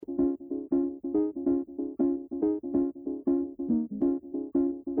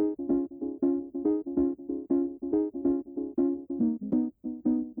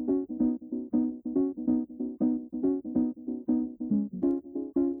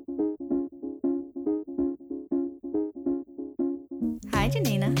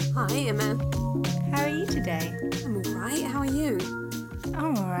Janina. Hi, Emma. How are you today? I'm alright. How are you?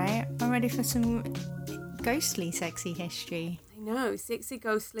 I'm alright. I'm ready for some ghostly, sexy history. I know, sexy,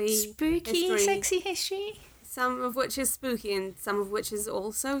 ghostly, Spooky, history, sexy history? some of which is spooky and some of which is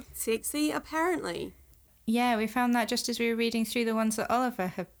also sexy, apparently. Yeah, we found that just as we were reading through the ones that Oliver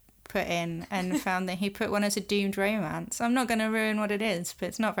had put in and found that he put one as a doomed romance. I'm not going to ruin what it is, but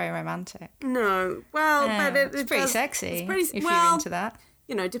it's not very romantic. No, well, but it's pretty sexy if you're into that.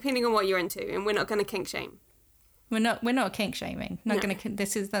 You know, depending on what you're into, and we're not going to kink shame. We're not kink shaming.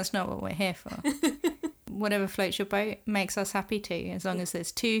 That's not what we're here for. Whatever floats your boat makes us happy too, as long as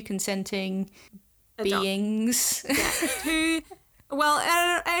there's two consenting beings. Yeah, two. Well,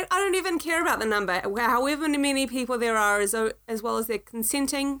 I don't even care about the number. However many people there are, as well as they're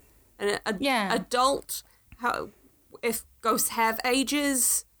consenting, an adult. If ghosts have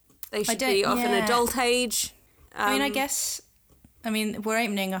ages, they should be of an adult age. We're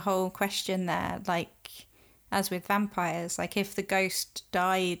opening a whole question there, like, as with vampires, like if the ghost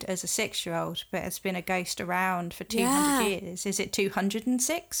died as a 6-year-old but has been a ghost around for 200 years, is it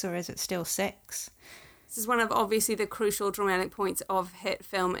 206 or is it still 6? This is one of obviously the crucial dramatic points of hit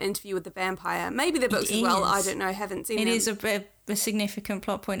film Interview with the Vampire. Maybe the books as well, I don't know, haven't seen them. It is a significant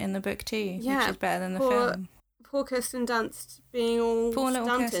plot point in the book too, which is better than the film. Poor Kirsten Dunst being all Poor little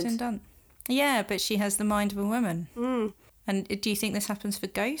stunted. Kirsten Dunst. Yeah, but she has the mind of a woman. Mm. And do you think this happens for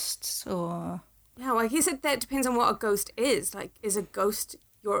ghosts or... Yeah, well, I guess that depends on what a ghost is. Like, is a ghost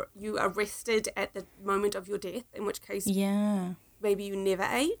you arrested at the moment of your death? In which case, maybe you never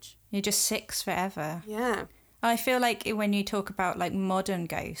age. You're just 6 forever. Yeah. I feel like when you talk about like modern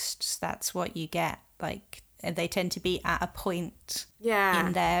ghosts, that's what you get. Like they tend to be at a point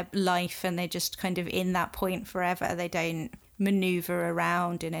in their life, and they're just kind of in that point forever. They don't maneuver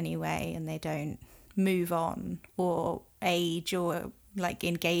around in any way, and they don't move on or age or like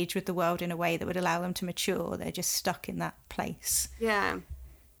engage with the world in a way that would allow them to mature. They're just stuck in that place. Yeah.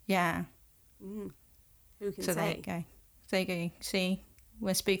 Who can say? There you go. See,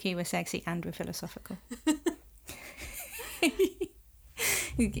 we're spooky, we're sexy, and we're philosophical.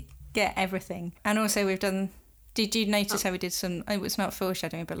 You get everything. And also we've done... Did you notice how we did some... It was not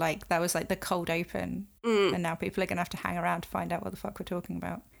foreshadowing, but like that was like the cold open. And now people are going to have to hang around to find out what the fuck we're talking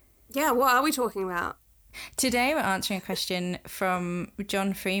about. Yeah, what are we talking about? Today we're answering a question from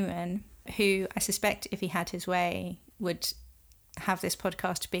John Freeman, who I suspect if he had his way would have this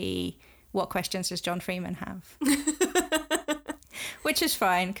podcast be, what questions does John Freeman have? Which is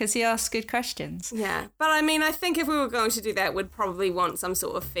fine, because he asks good questions. Yeah, but I mean, I think if we were going to do that, we'd probably want some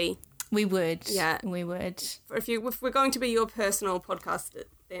sort of fee. We would. Yeah. We would. If we're going to be your personal podcast,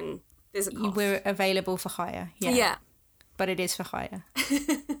 then there's a cost. We're available for hire. Yeah. But it is for hire.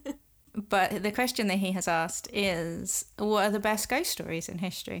 But the question that he has asked is, what are the best ghost stories in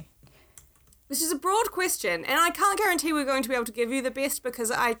history? This is a broad question, and I can't guarantee we're going to be able to give you the best,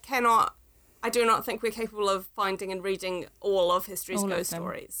 because I do not think we're capable of finding and reading all of history's ghost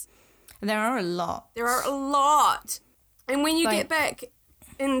stories. There are a lot. And when you get back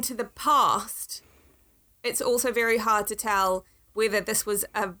into the past, it's also very hard to tell whether this was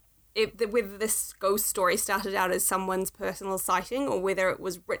whether this ghost story started out as someone's personal sighting or whether it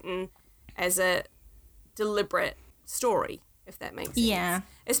was written as a deliberate story, if that makes sense. Yeah.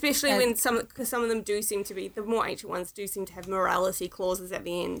 Especially when because some of them do seem to be, the more ancient ones do seem to have morality clauses at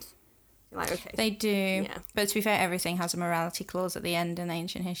the end. You're like, okay. They do. Yeah. But to be fair, everything has a morality clause at the end in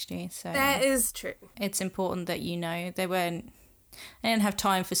ancient history. So that is true. It's important that you know. They didn't have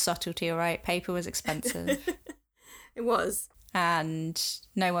time for subtlety, all right? Paper was expensive. It was. And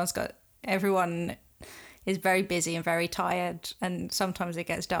everyone is very busy and very tired, and sometimes it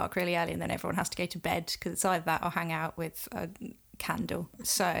gets dark really early and then everyone has to go to bed because it's either that or hang out with a candle.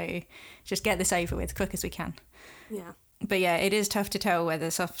 So just get this over with as quick as we can. Yeah. But yeah, it is tough to tell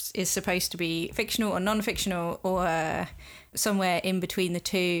whether stuff is supposed to be fictional or non-fictional or somewhere in between the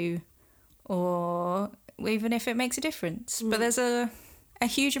two, or even if it makes a difference. But there's a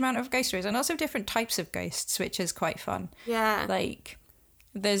huge amount of ghost stories and also different types of ghosts, which is quite fun. Yeah. Like,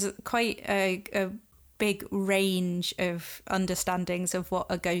 there's quite a big range of understandings of what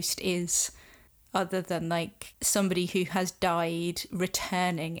a ghost is, other than like somebody who has died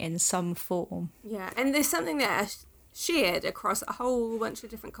returning in some form. Yeah, and there's something that shared across a whole bunch of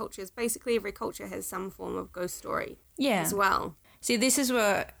different cultures. Basically, every culture has some form of ghost story as well. See, this is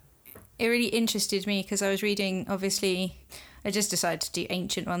what it really interested me, because I was reading, obviously, I just decided to do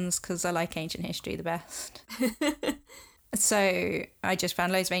ancient ones because I like ancient history the best. So I just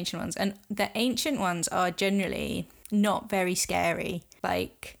found loads of ancient ones. And the ancient ones are generally not very scary.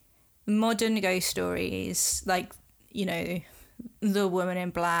 Like, modern ghost stories, like, you know, The Woman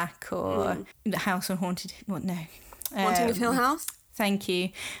in Black or The House on Haunted... What? No. Haunting of Hill House? Thank you.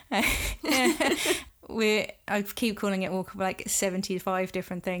 I keep calling it all like 75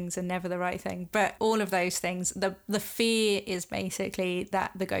 different things and never the right thing. But all of those things, the fear is basically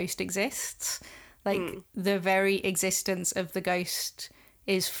that the ghost exists. Like the very existence of the ghost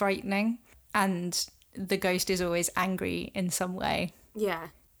is frightening, and the ghost is always angry in some way. Yeah.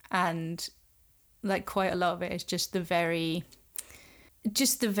 And like quite a lot of it is just the very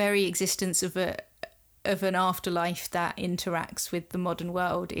existence of an afterlife that interacts with the modern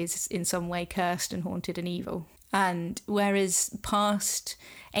world is in some way cursed and haunted and evil. And whereas past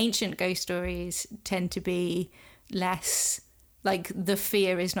ancient ghost stories tend to be less like, the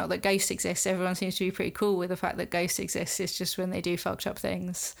fear is not that ghosts exist. Everyone seems to be pretty cool with the fact that ghosts exist. It's just when they do fucked up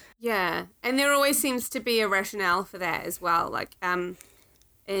things. Yeah, and there always seems to be a rationale for that as well. Like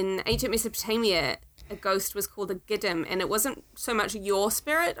in ancient Mesopotamia, a ghost was called a Giddim, and it wasn't so much your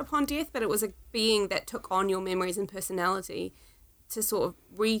spirit upon death, but it was a being that took on your memories and personality to sort of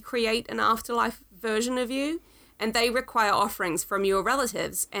recreate an afterlife version of you. And they require offerings from your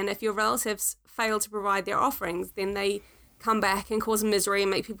relatives, and if your relatives fail to provide their offerings, then they come back and cause misery and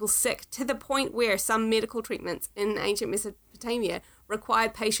make people sick, to the point where some medical treatments in ancient Mesopotamia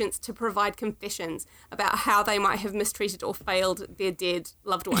required patients to provide confessions about how they might have mistreated or failed their dead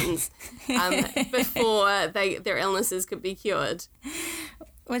loved ones before their illnesses could be cured.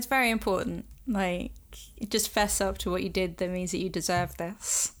 Well, it's very important. Like, just fess up to what you did. That means that you deserve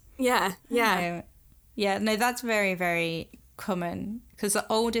this. Yeah. Yeah, no, that's very, very common. Because the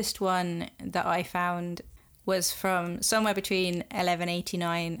oldest one that I found was from somewhere between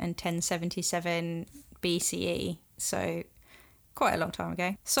 1189 and 1077 BCE. So quite a long time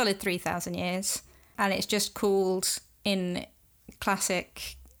ago. Solid 3,000 years. And it's just called, in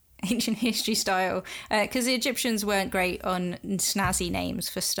classic ancient history style, because the Egyptians weren't great on snazzy names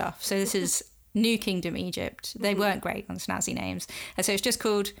for stuff. So this is New Kingdom Egypt. They weren't great on snazzy names. And so it's just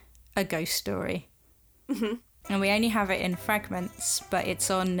called A Ghost Story. Mm-hmm. And we only have it in fragments, but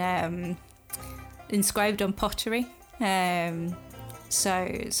it's on inscribed on pottery.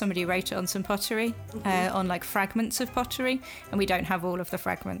 So somebody wrote it on some pottery, on like fragments of pottery, and we don't have all of the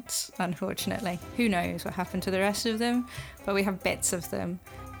fragments, unfortunately. Who knows what happened to the rest of them, but we have bits of them.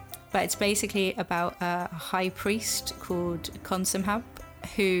 But it's basically about a high priest called Consemhab,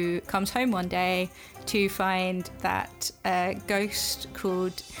 who comes home one day to find that a ghost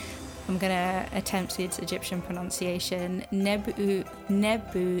called, I'm going to attempt its Egyptian pronunciation, Nebu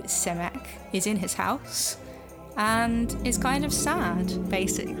Semek, is in his house and is kind of sad,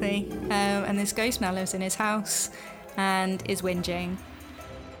 basically. And this ghost now lives in his house and is whinging.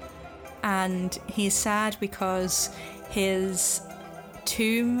 And he's sad because his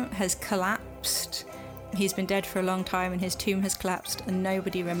tomb has collapsed. He's been dead for a long time and his tomb has collapsed and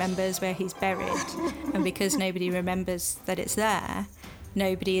nobody remembers where he's buried. And because nobody remembers that it's there,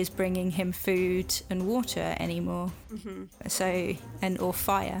 nobody is bringing him food and water anymore. Mm-hmm. Or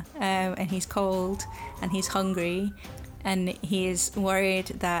fire. And he's cold and he's hungry and he is worried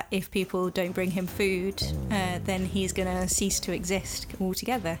that if people don't bring him food, then he's going to cease to exist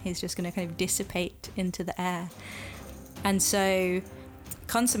altogether. He's just going to kind of dissipate into the air. And so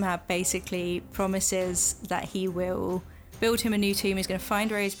Consemhab basically promises that he will build him a new tomb. He's going to find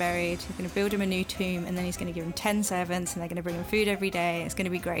where he's buried. He's going to build him a new tomb, and then he's going to give him 10 servants, and they're going to bring him food every day. It's going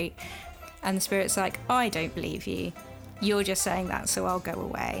to be great. And the spirit's like, I don't believe you. You're just saying that, so I'll go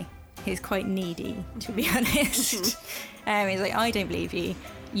away. He's quite needy, to be honest. He's like, I don't believe you.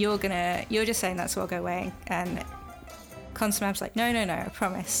 You're just saying that, so I'll go away. And Consemhab's like, no, I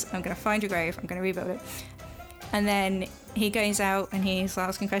promise. I'm going to find your grave. I'm going to rebuild it. And then he goes out and he's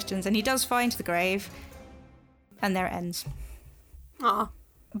asking questions, and he does find the grave. And there it ends. Aww.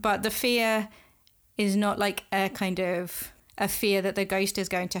 But the fear is not like a kind of a fear that the ghost is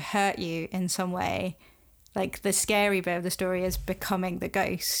going to hurt you in some way. Like, the scary bit of the story is becoming the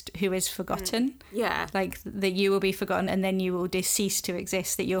ghost who is forgotten. Yeah. Like, that you will be forgotten and then you will cease to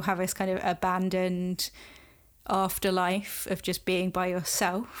exist, that you'll have this kind of abandoned afterlife of just being by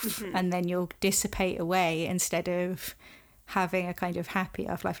yourself, and then you'll dissipate away instead of having a kind of happy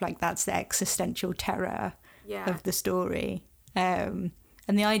afterlife. Like, that's the existential terror of the story. And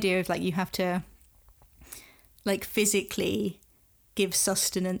the idea of like you have to like physically give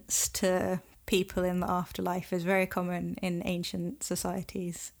sustenance to people in the afterlife is very common in ancient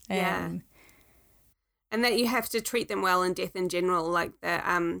societies. And that you have to treat them well in death in general. Like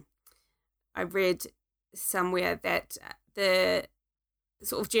I read somewhere that the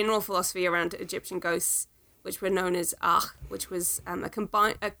sort of general philosophy around Egyptian ghosts, which were known as Akh, which was a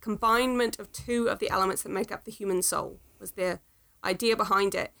combination of two of the elements that make up the human soul, was their idea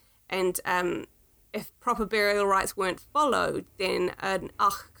behind it. And if proper burial rites weren't followed, then an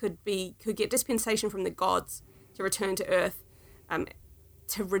ach could get dispensation from the gods to return to Earth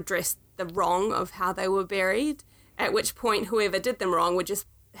to redress the wrong of how they were buried, at which point whoever did them wrong would just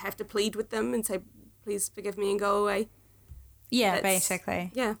have to plead with them and say, please forgive me and go away. Yeah,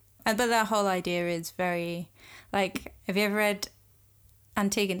 basically. Yeah. But that whole idea is very, like, have you ever read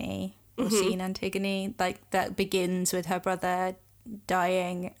Antigone or seen Antigone? Like, that begins with her brother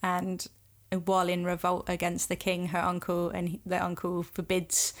dying, and while in revolt against the king, her uncle, and the uncle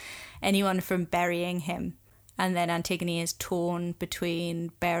forbids anyone from burying him. And then Antigone is torn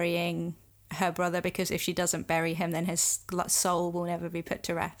between burying her brother, because if she doesn't bury him, then his soul will never be put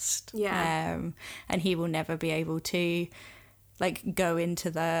to rest. Yeah. And he will never be able to, like, go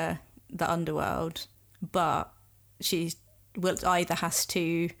into the underworld. But she will either has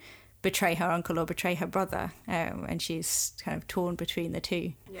to betray her uncle or betray her brother, and she's kind of torn between the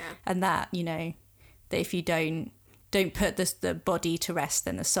two. Yeah. And that, you know, that if you don't put the body to rest,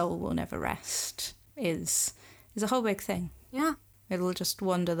 then the soul will never rest, is a whole big thing. Yeah. It'll just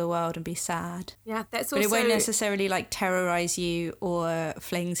wander the world and be sad. Yeah, that's also... But it won't necessarily, like, terrorise you or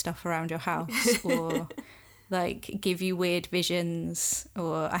fling stuff around your house or, like, give you weird visions.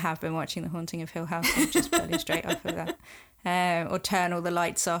 Or I have been watching The Haunting of Hill House, I'm just pulling straight off of that. Or turn all the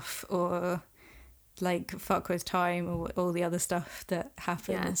lights off, or, like, fuck with time, or all the other stuff that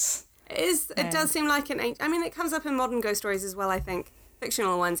happens. Yeah. It does seem like I mean, it comes up in modern ghost stories as well, I think.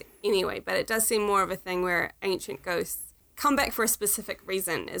 Fictional ones anyway, but it does seem more of a thing where ancient ghosts come back for a specific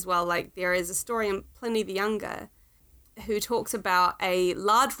reason as well. Like, there is a story in Pliny the Younger who talks about a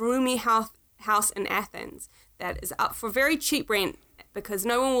large roomy house in Athens that is up for very cheap rent because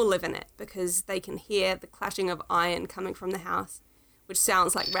no one will live in it, because they can hear the clashing of iron coming from the house, which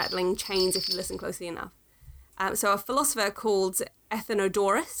sounds like rattling chains if you listen closely enough. So a philosopher called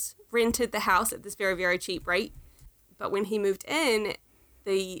Athenodorus rented the house at this very, very cheap rate. But when he moved in,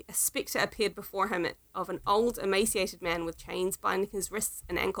 the spectre appeared before him of an old, emaciated man with chains binding his wrists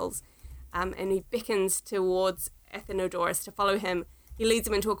and ankles, and he beckons towards Athenodorus to follow him. He leads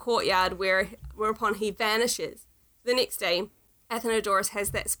him into a courtyard whereupon he vanishes. The next day, Athenodorus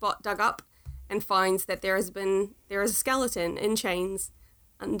has that spot dug up and finds that there is a skeleton in chains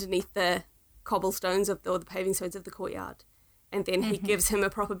underneath the cobblestones or the paving stones of the courtyard. And then he gives him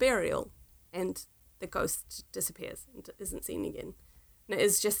a proper burial, and the ghost disappears and isn't seen again. And it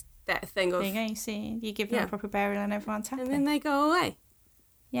is just that thing of... You give them a proper burial and everyone's happy. And then they go away.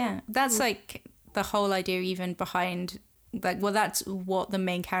 Yeah, that's like the whole idea even behind... Like, well, that's what the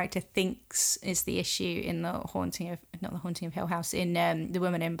main character thinks is the issue in not the Haunting of Hill House, in The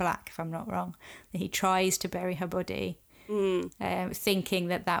Woman in Black, if I'm not wrong. He tries to bury her body, thinking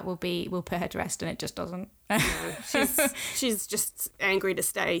that will put her to rest, and it just doesn't. No, she's just angry to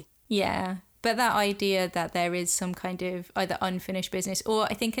stay. Yeah. But that idea that there is some kind of either unfinished business, or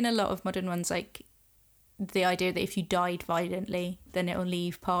I think in a lot of modern ones, like the idea that if you died violently, then it'll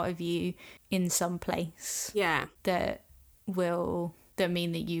leave part of you in some place. Yeah. That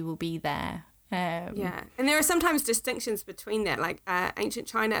mean that you will be there. Yeah. And there are sometimes distinctions between that. Like ancient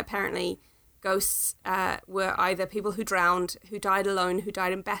China, apparently ghosts were either people who drowned, who died alone, who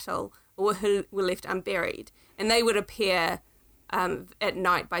died in battle, or who were left unburied. And they would appear at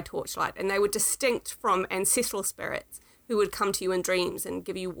night by torchlight, and they were distinct from ancestral spirits who would come to you in dreams and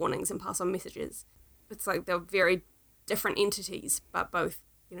give you warnings and pass on messages. It's like they're very different entities, but both,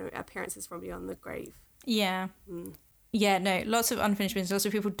 appearances from beyond the grave. Yeah. Yeah, no, lots of unfinished business, lots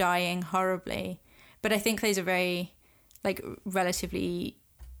of people dying horribly. But I think those are very, like, relatively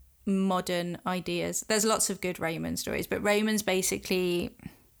modern ideas. There's lots of good Roman stories, but Romans basically,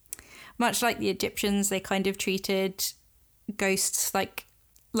 much like the Egyptians, they kind of treated ghosts like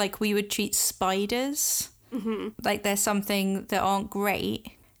we would treat spiders. Like they're something that aren't great,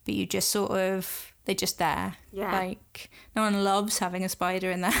 but you just sort of, they're just there. Yeah. Like no one loves having a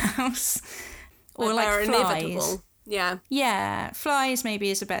spider in their house. Or like flies. Inevitable. Yeah. Yeah. Flies maybe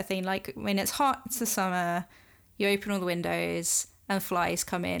is a better thing. Like when it's hot, it's the summer, you open all the windows and flies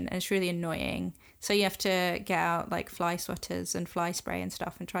come in, and it's really annoying. So you have to get out like fly swatters and fly spray and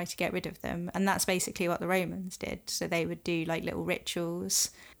stuff and try to get rid of them. And that's basically what the Romans did. So they would do like little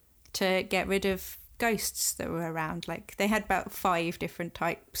rituals to get rid of ghosts that were around. Like they had about 5 different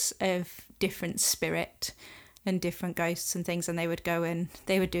types of different spirit and different ghosts and things. And they would go and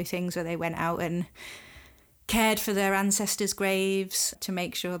they would do things where they went out and cared for their ancestors' graves to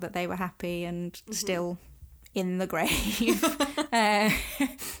make sure that they were happy and still in the grave.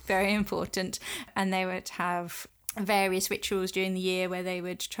 Very important. And they would have various rituals during the year where they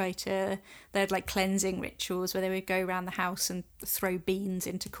would they had like cleansing rituals where they would go around the house and throw beans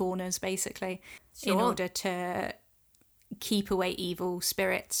into corners, basically, in order to keep away evil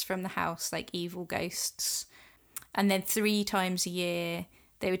spirits from the house, like evil ghosts. And then 3 times a year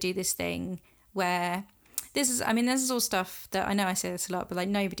they would do this thing where this is all stuff that I know I say this a lot, but like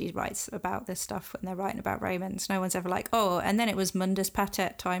nobody writes about this stuff when they're writing about Romans. No one's ever like, oh, and then it was Mundus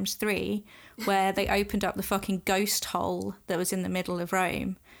Patet times 3, where they opened up the fucking ghost hole that was in the middle of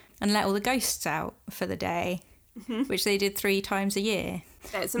Rome and let all the ghosts out for the day, which they did 3 times a year.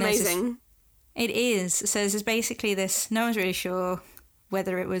 That's amazing. It is. So there's basically this, no one's really sure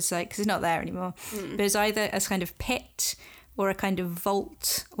whether it was like, because it's not there anymore, but it's either a kind of pit or a kind of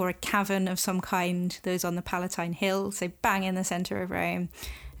vault or a cavern of some kind that was on the Palatine Hill, so bang in the centre of Rome.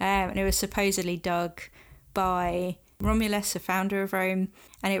 And it was supposedly dug by Romulus, the founder of Rome,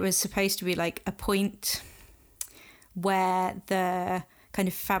 and it was supposed to be like a point where the kind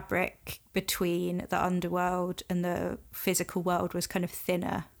of fabric between the underworld and the physical world was kind of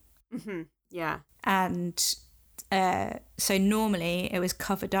thinner. Mm-hmm. Yeah. And so normally it was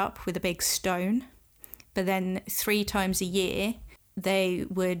covered up with a big stone, but then 3 times a year they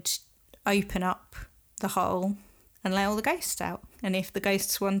would open up the hole and let all the ghosts out. And if the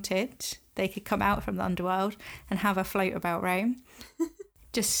ghosts wanted, they could come out from the underworld and have a float about Rome.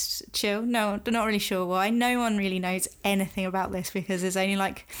 Just chill. No, they're not really sure why. No one really knows anything about this because there's only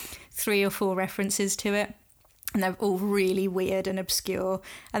like 3 or 4 references to it. And they're all really weird and obscure.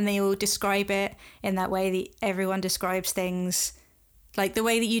 And they all describe it in that way that everyone describes things. Like the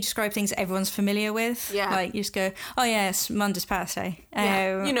way that you describe things that everyone's familiar with. Yeah. Like you just go, oh yes, Mundus Patet.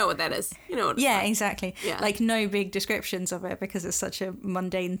 Yeah. You know what that is. You know what it's yeah, like. Exactly. Yeah. Like no big descriptions of it because it's such a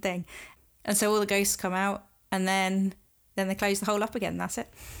mundane thing. And so all the ghosts come out and then they close the hole up again. That's it.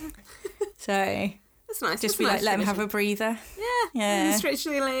 So that's nice. Just let them have a breather. Yeah. And stretch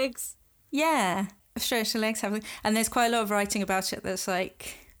their legs. Yeah. Stretch their legs. And there's quite a lot of writing about it that's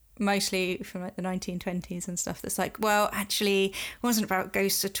like mostly from like the 1920s and stuff that's like, well, actually it wasn't about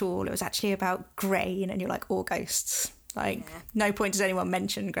ghosts at all. It was actually about grain. And you're like, all ghosts. Like no point does anyone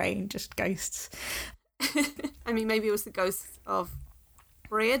mention grain, just ghosts. I mean, maybe it was the ghosts of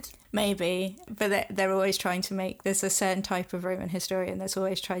bread. Maybe, but they're always trying to make, there's a certain type of Roman historian that's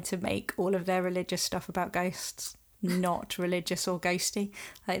always tried to make all of their religious stuff about ghosts not religious or ghosty.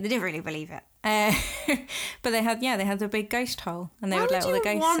 Like they didn't really believe it. But they had the big ghost hole and they would let all the ghosts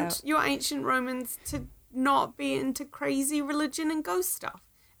out. Why would you want your ancient Romans to not be into crazy religion and ghost stuff?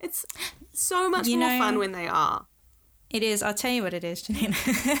 It's so much more fun when they are. It is. I'll tell you what it is, Janine.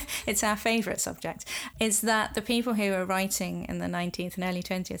 It's our favourite subject. It's that the people who were writing in the 19th and early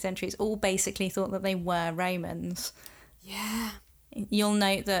 20th centuries all basically thought that they were Romans. Yeah. You'll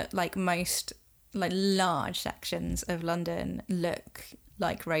note that like most like large sections of London look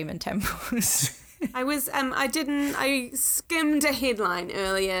like Roman temples. I skimmed a headline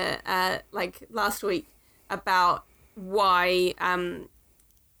earlier, like last week, about why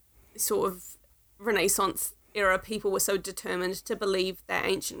sort of Renaissance era people were so determined to believe that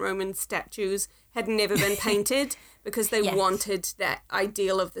ancient Roman statues had never been painted because they wanted that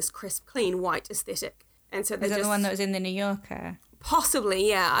ideal of this crisp, clean, white aesthetic. And so is that the one that was in the New Yorker? Possibly,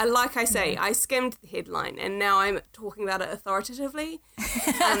 yeah. I skimmed the headline and now I'm talking about it authoritatively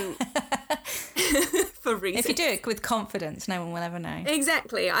for reasons. If you do it with confidence, no one will ever know.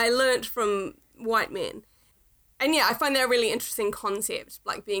 Exactly. I learnt from white men. And yeah, I find that a really interesting concept,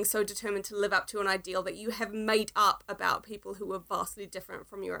 like being so determined to live up to an ideal that you have made up about people who are vastly different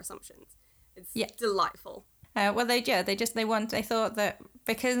from your assumptions. It's delightful. Well, they thought that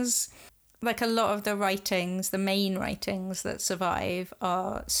because like a lot of the writings, the main writings that survive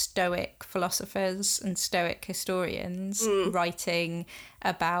are Stoic philosophers and Stoic historians writing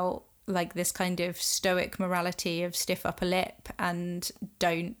about like this kind of Stoic morality of stiff upper lip and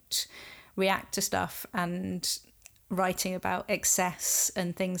don't react to stuff, and writing about excess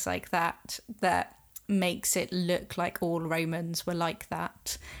and things like that makes it look like all Romans were like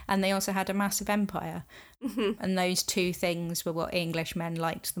that. And they also had a massive empire. Mm-hmm. And those two things were what Englishmen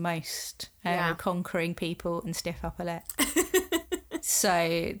liked the most, conquering people and stiff upper lip.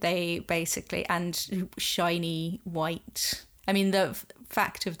 So they basically, and shiny white. I mean, the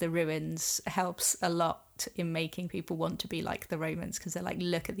fact of the ruins helps a lot in making people want to be like the Romans, because they're like,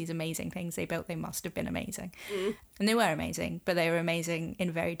 look at these amazing things they built, they must have been amazing. And they were amazing, but they were amazing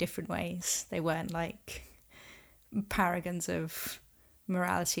in very different ways. They weren't like paragons of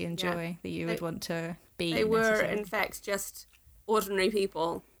morality and joy that you would want to be. They were in fact just ordinary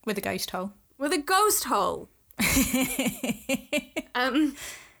people with a ghost hole.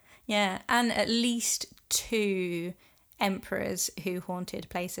 Yeah, and at least 2 emperors who haunted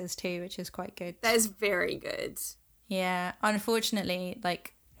places too, which is quite good. That is very good. Yeah, unfortunately,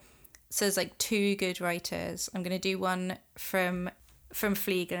 like, so there's like 2 good writers. I'm going to do one from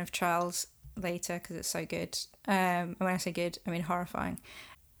Fleegan of Trials later because it's so good. And when I say good, I mean horrifying.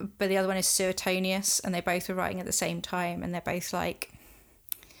 But the other one is Suetonius, and they both were writing at the same time, and they're both like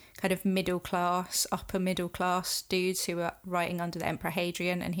kind of upper middle class dudes who were writing under the Emperor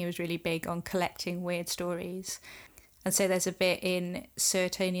Hadrian, and he was really big on collecting weird stories. And so there's a bit in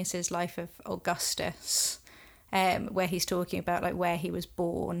Suetonius's Life of Augustus where he's talking about like where he was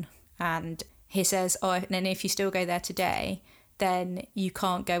born, and he says, and then if you still go there today, then you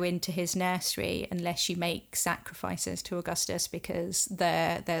can't go into his nursery unless you make sacrifices to Augustus, because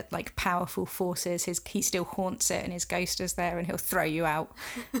they're like powerful forces. He still haunts it, and his ghost is there, and he'll throw you out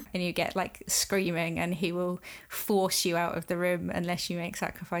and you get like screaming, and he will force you out of the room unless you make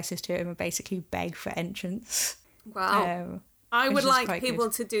sacrifices to him and basically beg for entrance. Wow. I would like people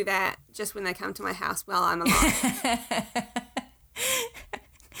to do that just when they come to my house while I'm alive.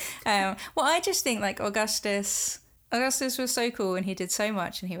 Well, I just think like Augustus was so cool, and he did so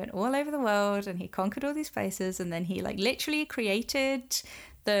much, and he went all over the world, and he conquered all these places, and then he like literally created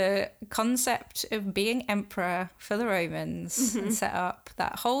the concept of being emperor for the Romans and set up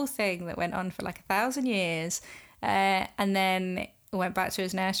that whole thing that went on for like 1,000 years, and then went back to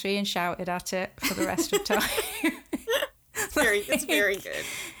his nursery and shouted at it for the rest of time. It's very good.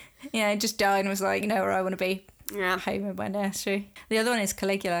 Yeah, just died and was like, you know where I want to be. Yeah. Home in my nursery. The other one is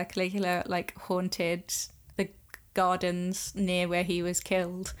Caligula. Caligula like haunted the gardens near where he was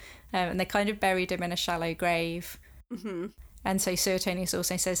killed, and they kind of buried him in a shallow grave. Mm-hmm. And so Suetonius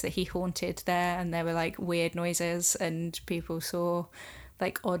also says that he haunted there, and there were like weird noises, and people saw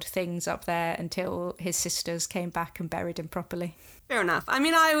like odd things up there until his sisters came back and buried him properly. Fair enough. I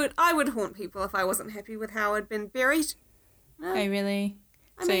mean, I would haunt people if I wasn't happy with how I'd been buried. Oh, really?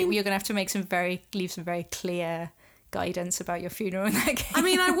 I mean, you're gonna have to make leave some very clear guidance about your funeral in that case. I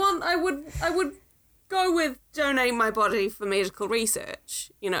mean, I would go with donate my body for medical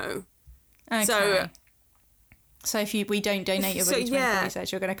research, you know. Okay. So if we don't donate your body to medical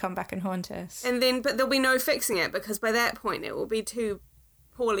research, you're going to come back and haunt us. But there'll be no fixing it, because by that point it will be too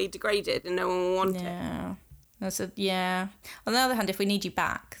poorly degraded and no one will want it. Yeah. On the other hand, if we need you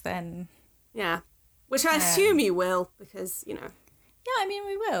back, then... Yeah. Which I assume you will, because, you know... Yeah, I mean,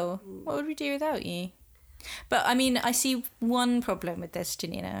 we will. What would we do without you? But, I mean, I see one problem with this,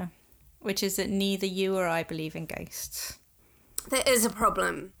 Janina, which is that neither you or I believe in ghosts. There is a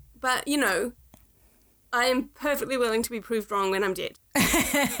problem. But, you know... I am perfectly willing to be proved wrong when I'm dead.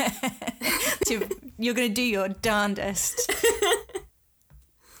 You're going to do your darndest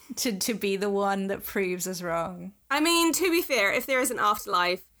to be the one that proves us wrong. I mean, to be fair, if there is an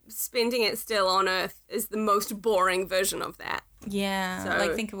afterlife, spending it still on Earth is the most boring version of that. Yeah, so,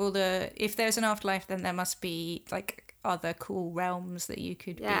 like think of if there's an afterlife, then there must be like other cool realms that you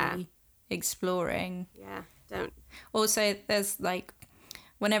could be exploring. Yeah, don't. Also, there's like...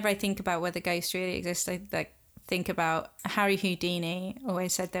 Whenever I think about whether ghosts really exist, I think about Harry Houdini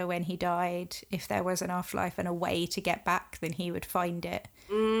always said that when he died, if there was an afterlife and a way to get back, then he would find it.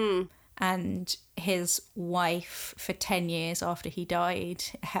 Mm. And his wife, for 10 years after he died,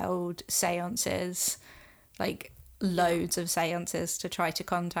 held seances, like loads of seances, to try to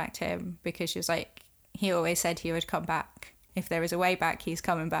contact him, because she was like, he always said he would come back. If there is a way back, he's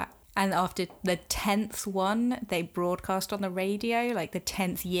coming back. And after the 10th one, they broadcast on the radio, like the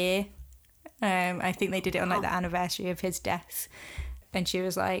 10th year. I think they did it on like the anniversary of his death. And she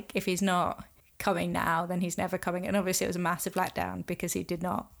was like, if he's not coming now, then he's never coming. And obviously it was a massive letdown, because he did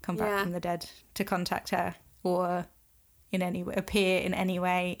not come back from the dead to contact her or appear in any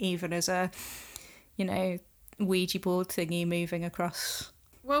way, even as a, Ouija board thingy moving across.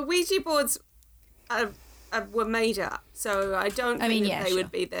 Well, Ouija boards were made up, so I don't think they would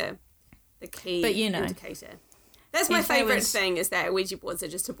be the key indicator. That's my favourite thing, is that Ouija boards are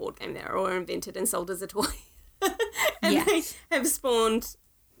just a board game that were invented and sold as a toy. And they have spawned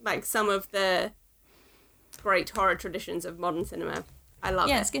like some of the great horror traditions of modern cinema. I love it.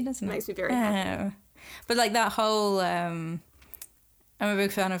 Yeah, it's good, isn't it? It makes me very happy. But like that whole... I'm a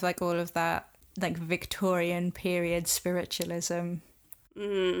big fan of like all of that like Victorian period spiritualism.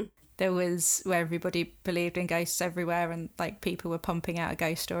 Mm. There was where everybody believed in ghosts everywhere, and like people were pumping out a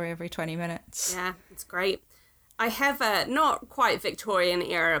ghost story every 20 minutes. Yeah, it's great. I have a not quite Victorian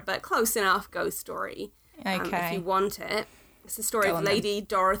era, but close enough ghost story. Okay. If you want it. It's the story of Lady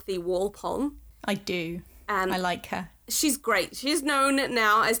Dorothy Walpole. I do. I like her. She's great. She's known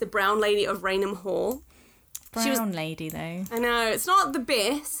now as the Brown Lady of Raynham Hall. Lady, though. I know, it's not the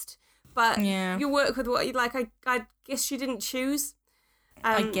best, but you work with what you like. I guess she didn't choose.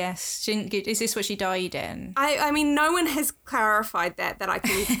 I guess. Is this what she died in? I mean, no one has clarified that I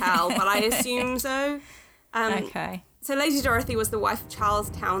can tell, but I assume so. Okay. So Lady Dorothy was the wife of Charles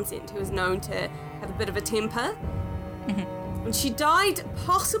Townshend, who was known to have a bit of a temper. Mm-hmm. And she died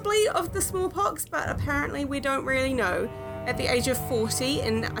possibly of the smallpox, but apparently we don't really know, at the age of 40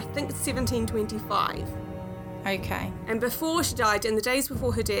 in, I think, 1725. Okay. And before she died, in the days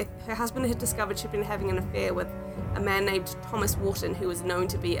before her death, her husband had discovered she'd been having an affair with a man named Thomas Wharton, who was known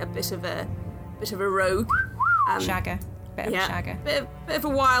to be a bit of a rogue. Shagger. Bit of a shagger. Bit of a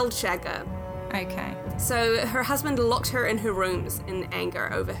wild shagger. Okay. So her husband locked her in her rooms in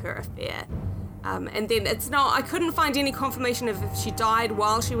anger over her affair. And then I couldn't find any confirmation of if she died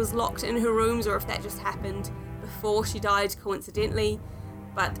while she was locked in her rooms or if that just happened before she died coincidentally.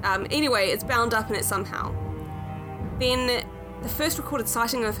 But anyway, it's bound up in it somehow. Then the first recorded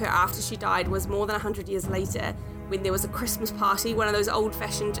sighting of her after she died was more than 100 years later, when there was a Christmas party, one of those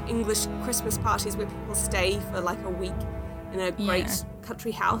old-fashioned English Christmas parties where people stay for like a week in a great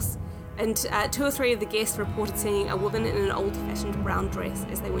country house. And 2 or 3 of the guests reported seeing a woman in an old-fashioned brown dress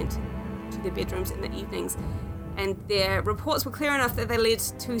as they went to their bedrooms in the evenings. And their reports were clear enough that they led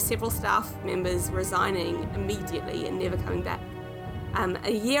to several staff members resigning immediately and never coming back.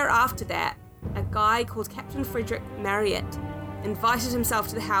 A year after that, a guy called Captain Frederick Marriott invited himself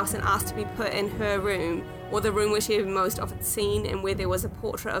to the house and asked to be put in her room, or the room where she had been most often seen and where there was a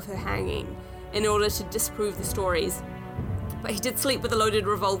portrait of her hanging, in order to disprove the stories. But he did sleep with a loaded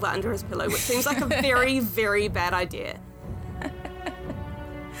revolver under his pillow, which seems like a very, very bad idea.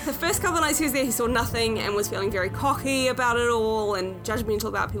 The first couple of nights he was there, he saw nothing and was feeling very cocky about it all and judgmental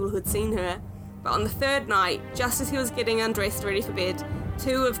about people who had seen her. But on the third night, just as he was getting undressed ready for bed,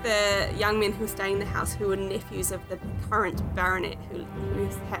 2 of the young men who were staying in the house, who were nephews of the current baronet who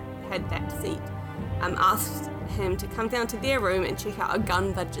had that seat, asked him to come down to their room and check out a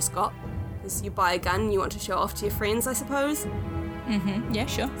gun they'd just got. Because you buy a gun, you want to show off to your friends, I suppose. Mm-hmm. Yeah,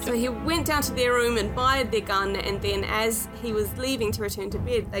 sure. So he went down to their room and bought their gun, and then as he was leaving to return to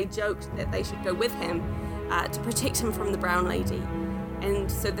bed, they joked that they should go with him to protect him from the brown lady.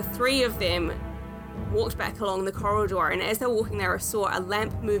 And so the 3 of them walked back along the corridor, and as they were walking, they saw a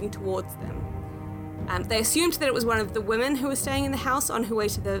lamp moving towards them. They assumed that it was one of the women who was staying in the house on her way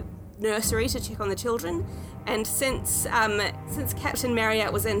to the nursery to check on the children. And since Captain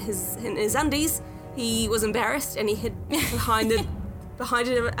Marriott was in his undies, he was embarrassed and he hid behind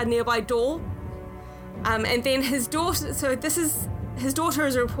a nearby door. And then his daughter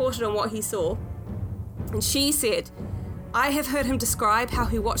has reported on what he saw, and she said, "I have heard him describe how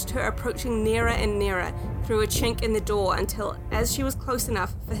he watched her approaching nearer and nearer through a chink in the door until, as she was close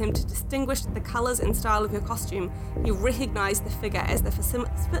enough for him to distinguish the colours and style of her costume, he recognised the figure as the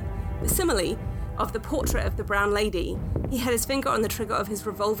facsimile of the portrait of the brown lady. He had his finger on the trigger of his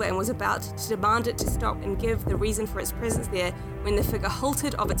revolver and was about to demand it to stop and give the reason for its presence there when the figure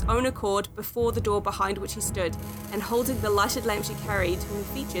halted of its own accord before the door behind which he stood, and holding the lighted lamp she carried to her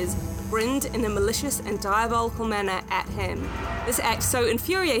features, grinned in a malicious and diabolical manner at him. This act so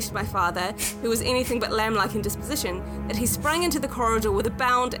infuriated my father, who was anything but lamb-like in disposition, that he sprang into the corridor with a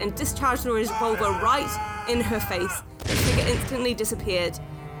bound and discharged the revolver right in her face. The figure instantly disappeared.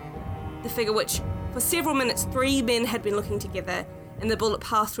 The figure which, for several minutes, 3 men had been looking together, and the bullet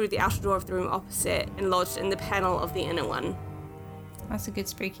passed through the outer door of the room opposite and lodged in the panel of the inner one." That's a good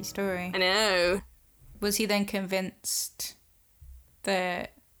spooky story. I know. Was he then convinced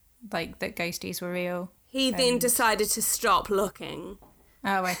that ghosties were real? He then decided to stop looking.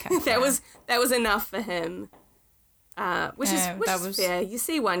 Oh, okay. that was enough for him. Which is fair. You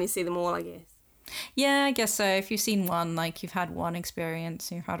see one, you see them all, I guess. Yeah, I guess so. If you've seen one, you've had one experience,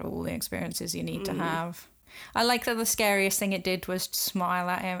 you've had all the experiences you need to have. I like that the scariest thing it did was to smile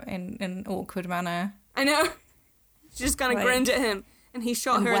at him in an awkward manner. I know. She just kind of grinned at him, and he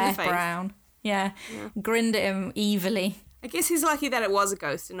shot her in the face. Brown. Yeah, grinned at him evilly. I guess he's lucky that it was a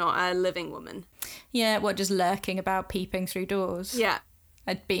ghost and not a living woman. Yeah, just lurking about, peeping through doors? Yeah.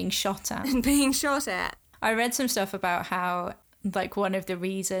 And being shot at. And being shot at. I read some stuff about how one of the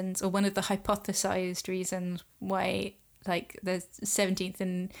reasons, or one of the hypothesized reasons why the 17th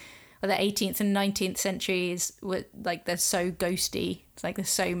and the 18th and 19th centuries were they're so ghosty, there's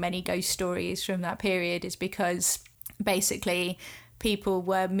so many ghost stories from that period, is because basically people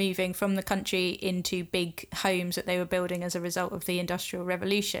were moving from the country into big homes that they were building as a result of the Industrial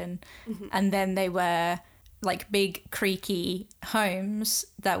Revolution. Mm-hmm. And then they were big creaky homes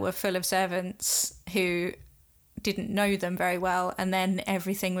that were full of servants who didn't know them very well, and then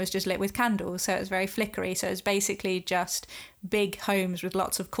everything was just lit with candles, so it was very flickery. So it was basically just big homes with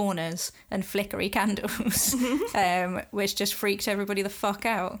lots of corners and flickery candles, which just freaked everybody the fuck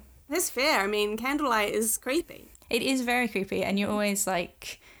out. That's fair. I mean, candlelight is creepy. It is very creepy, and you're always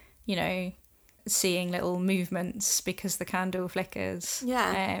like, you know, seeing little movements because the candle flickers.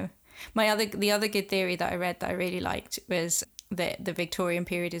 Yeah. The other good theory that I read that I really liked was that the Victorian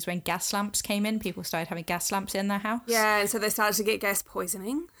period is when gas lamps came in. People started having gas lamps in their house. Yeah, and so they started to get gas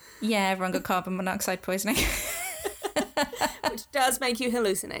poisoning. Yeah, everyone got carbon monoxide poisoning. Which does make you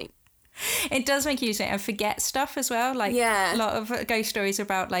hallucinate. It does make you and forget stuff as well. Like, a lot of ghost stories are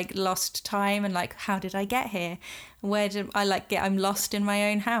about like lost time and like, how did I get here? Where did I I'm lost in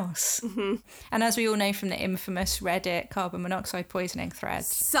my own house? Mm-hmm. And as we all know from the infamous Reddit carbon monoxide poisoning thread.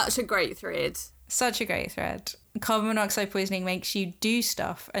 Such a great thread. Such a great thread. Carbon monoxide poisoning makes you do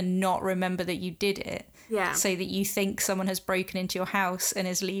stuff and not remember that you did it. Yeah. So that you think someone has broken into your house and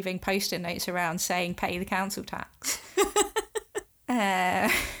is leaving post-it notes around saying pay the council tax.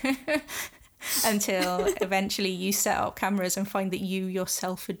 Until eventually you set up cameras and find that you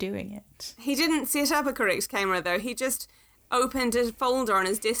yourself are doing it. He didn't set up a correct camera though. He just opened a folder on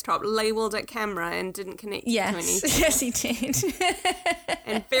his desktop, labelled it camera, and didn't connect it to anything. Yes, he did.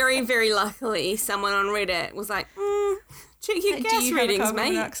 And very, very luckily, someone on Reddit was like, check your gas readings,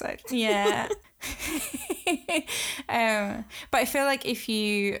 mate. Monoxide? Yeah. But I feel like if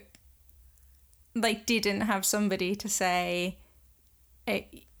you didn't have somebody to say,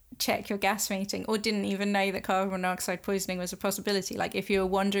 check your gas meter, or didn't even know that carbon monoxide poisoning was a possibility, like if you were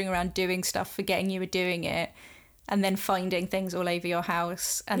wandering around doing stuff, forgetting you were doing it, and then finding things all over your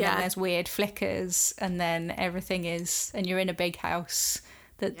house, and then there's weird flickers, and then everything is, and you're in a big house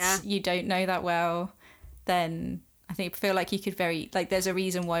that you don't know that well, then I feel like you could there's a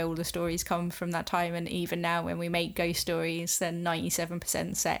reason why all the stories come from that time, and even now when we make ghost stories, they're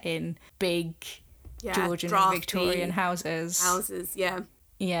 97% set in big Georgian and Victorian houses.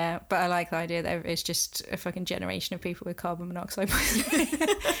 Yeah, but I like the idea that it's just a fucking generation of people with carbon monoxide poisoning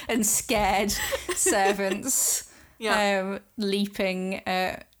and scared servants leaping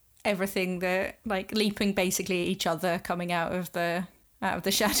at everything that, leaping basically at each other coming out of the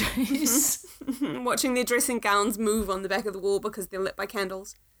shadows. Watching their dressing gowns move on the back of the wall because they're lit by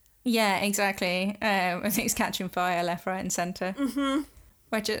candles. Yeah, exactly. I think it's catching fire left, right and centre. Mm-hmm.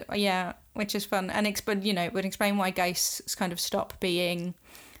 Which is fun, and it would explain why ghosts kind of stop being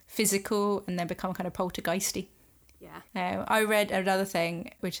physical and then become kind of poltergeisty. Yeah. I read another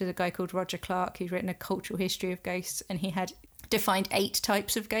thing, which is a guy called Roger Clark, who's written a cultural history of ghosts, and he had defined 8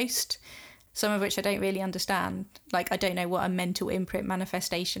 types of ghost, some of which I don't really understand. I don't know what a mental imprint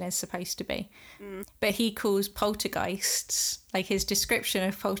manifestation is supposed to be. But he calls poltergeists, his description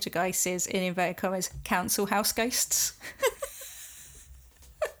of poltergeists is, in inverted commas, council house ghosts.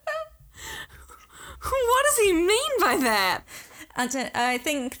 What does he mean by that? I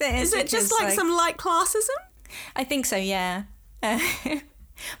think that is it just some light classism? I think so, yeah. But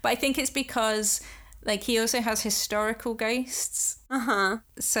I think it's because he also has historical ghosts.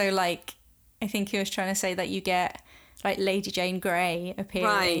 So I think he was trying to say that you get Lady Jane Grey appearing.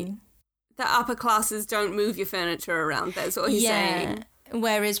 Right. The upper classes don't move your furniture around. That's what he's saying.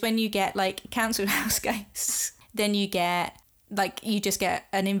 Whereas when you get council house ghosts, then you get you just get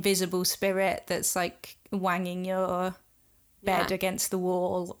an invisible spirit that's wanging your bed against the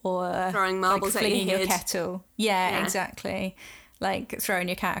wall, or throwing marbles at your head. Kettle. Yeah, exactly. Throwing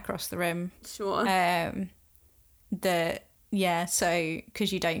your cat across the room. Sure. So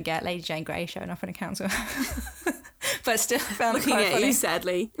because you don't get Lady Jane Grey showing up in a council, but still found looking it quite at funny. you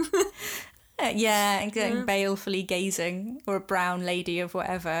sadly. And balefully gazing, or a brown lady of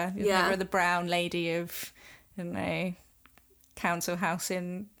whatever. Never the brown lady of, I don't know, council house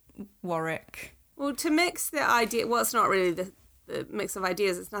in Warwick. Well, to mix the idea, well, it's not really the mix of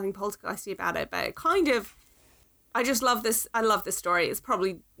ideas. It's nothing poltergeisty about it, but it kind of, I just love this. I love this story. It's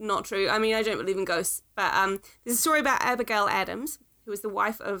probably not true. I mean, I don't believe in ghosts, but there's a story about Abigail Adams, who was the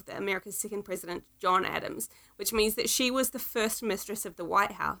wife of America's second president, John Adams, which means that she was the first mistress of the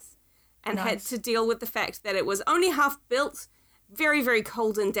White House and had to deal with the fact that it was only half built, very, very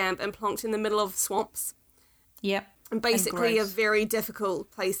cold and damp, and plonked in the middle of swamps. Yep. And basically a very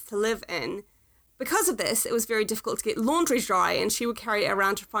difficult place to live in. Because of this, it was very difficult to get laundry dry, and she would carry it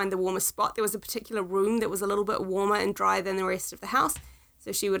around to find the warmest spot. There was a particular room that was a little bit warmer and drier than the rest of the house,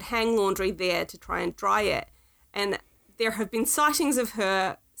 so she would hang laundry there to try and dry it. And there have been sightings of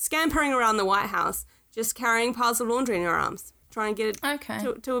her scampering around the White House, just carrying piles of laundry in her arms, trying to get it to a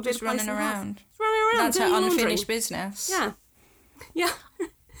better place. Just running around. That's her unfinished business. Yeah.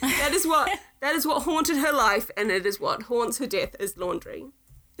 That is what haunted her life, and it is what haunts her death is laundry.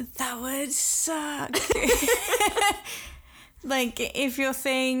 That would suck. Like, if your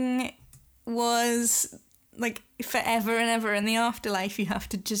thing was, like, forever and ever in the afterlife, you have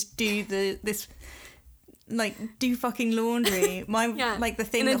to just do do fucking laundry. Like, the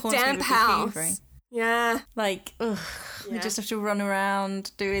thing in that haunts me would be hoovering. Yeah. Like, ugh, we just have to run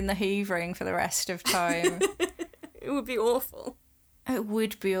around doing the hoovering for the rest of time. It would be awful. It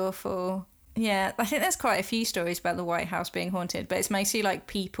would be awful. Yeah, I think there's quite a few stories about the White House being haunted, but it's mostly like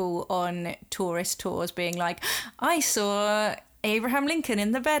people on tourist tours being like, I saw Abraham Lincoln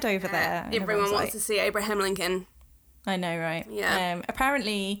in the bed over there. And everyone wants to see Abraham Lincoln. I know, right? Yeah.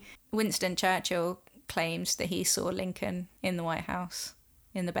 Apparently, Winston Churchill claims that he saw Lincoln in the White House,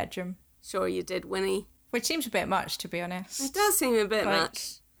 in the bedroom. Sure you did, Winnie. Which seems a bit much, to be honest. It does seem a bit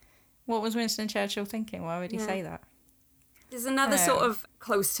much. What was Winston Churchill thinking? Why would he say that? There's another sort of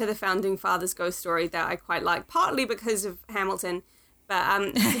close to the Founding Fathers ghost story that I quite like, partly because of Hamilton, but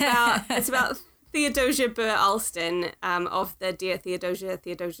it's about Theodosia Burr Alston, of the Dear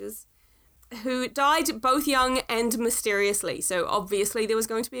Theodosias, who died both young and mysteriously. So obviously there was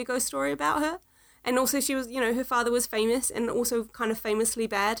going to be a ghost story about her. And also she was, her father was famous and also kind of famously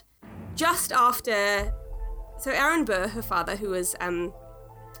bad. Just after, so Aaron Burr, her father, who was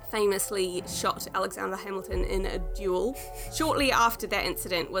famously shot Alexander Hamilton in a duel, shortly after that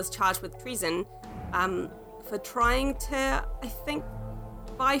incident was charged with treason for trying to, I think,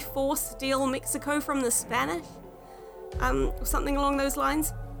 by force steal Mexico from the Spanish, or something along those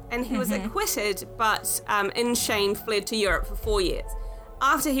lines. And he was acquitted, but in shame fled to Europe for 4 years.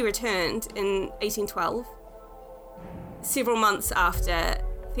 After he returned in 1812, several months after,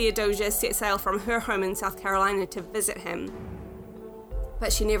 Theodosia set sail from her home in South Carolina to visit him,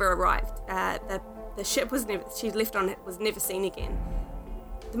 but she never arrived. The ship she'd left on it was never seen again.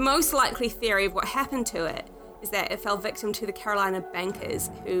 The most likely theory of what happened to it is that it fell victim to the Carolina bankers,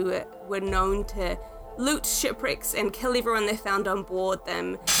 who were known to loot shipwrecks and kill everyone they found on board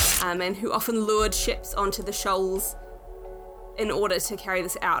them, and who often lured ships onto the shoals in order to carry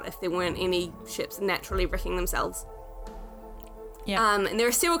this out if there weren't any ships naturally wrecking themselves. Yeah. And there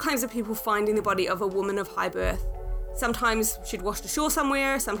are several claims of people finding the body of a woman of high birth. Sometimes she'd washed ashore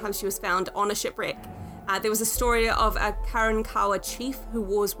somewhere, sometimes she was found on a shipwreck. There was a story of a Karankawa chief who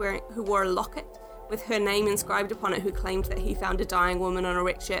wore a locket with her name inscribed upon it, who claimed that he found a dying woman on a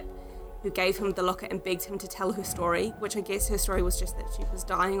wrecked ship, who gave him the locket and begged him to tell her story, which I guess her story was just that she was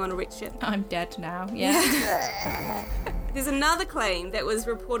dying on a wrecked ship. I'm dead now, yeah. There's another claim that was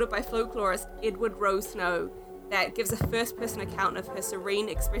reported by folklorist Edward Rowe Snow that gives a first-person account of her serene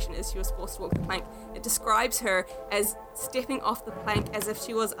expression as she was forced to walk the plank. It describes her as stepping off the plank as if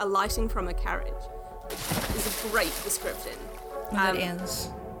she was alighting from a carriage, which is a great description. It is.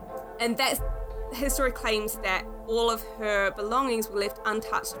 And her story claims that all of her belongings were left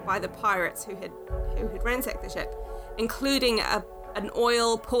untouched by the pirates who had ransacked the ship, including an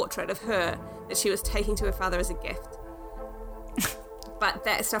oil portrait of her that she was taking to her father as a gift. But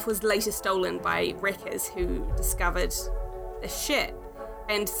that stuff was later stolen by wreckers who discovered the ship.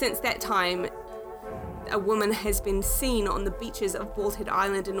 And since that time, a woman has been seen on the beaches of Bald Head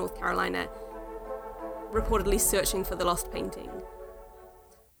Island in North Carolina, reportedly searching for the lost painting,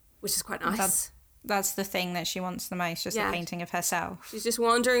 which is quite nice. That's the thing that she wants the most, just a painting of herself. She's just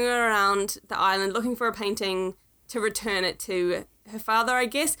wandering around the island looking for a painting to return it to her father, I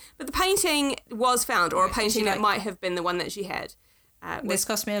guess. But the painting was found, or a painting that might have been the one that she had. This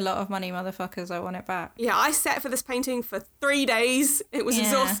cost me a lot of money, motherfuckers. I want it back. Yeah, I sat for this painting for 3 days. It was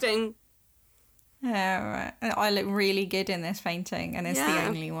exhausting. Yeah, right. I look really good in this painting, and it's the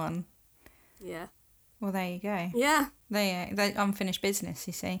only one. Yeah. Well, there you go. Yeah. They unfinished business,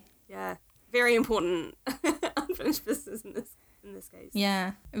 you see. Yeah. Very important unfinished business in this case.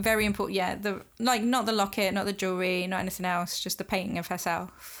 Yeah. Very important. Yeah. Not the locket, not the jewellery, not anything else, just the painting of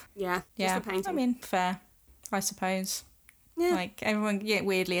herself. Yeah. Just the painting. I mean, fair, I suppose. Yeah. Like, everyone get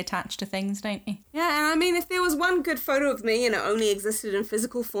weirdly attached to things, don't you? Yeah, and I mean, if there was one good photo of me and it only existed in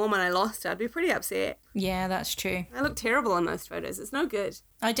physical form and I lost it, I'd be pretty upset. Yeah, that's true. I look terrible in most photos. It's no good.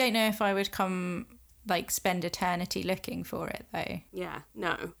 I don't know if I would spend eternity looking for it, though. Yeah,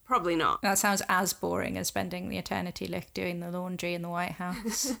 no, probably not. That sounds as boring as spending the eternity doing the laundry in the White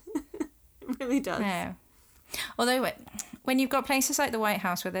House. It really does. Yeah. Although, when you've got places like the White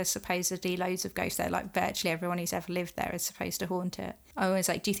House where there's supposedly loads of ghosts there, like virtually everyone who's ever lived there is supposed to haunt it, I always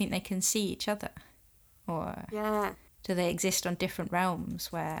do you think they can see each other? Or do they exist on different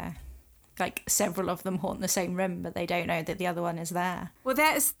realms where, several of them haunt the same room, but they don't know that the other one is there? Well,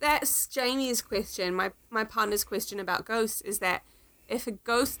 that's Jamie's question. My partner's question about ghosts is that if a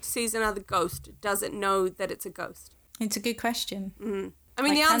ghost sees another ghost, does it know that it's a ghost? It's a good question. I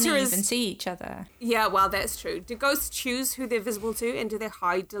mean, the answer is... Can they even see each other? Yeah, well, that's true. Do ghosts choose who they're visible to, and do they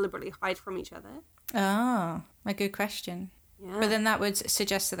deliberately hide from each other? Oh, a good question. Yeah. But then that would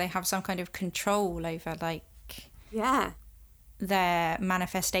suggest that they have some kind of control over, like... Yeah. Their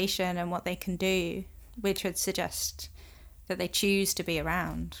manifestation and what they can do, which would suggest that they choose to be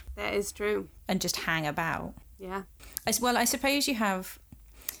around. That is true. And just hang about. Yeah. I suppose you have...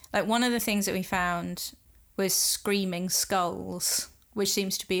 Like, one of the things that we found was screaming skulls, which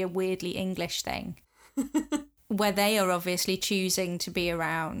seems to be a weirdly English thing, where they are obviously choosing to be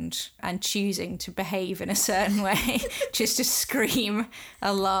around and choosing to behave in a certain way, just to scream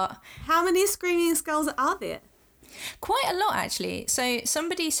a lot. How many screaming skulls are there? Quite a lot, actually. So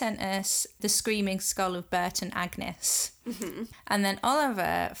somebody sent us the screaming skull of Bert and Agnes. Mm-hmm. And then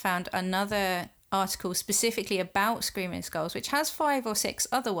Oliver found another article specifically about screaming skulls, which has 5 or 6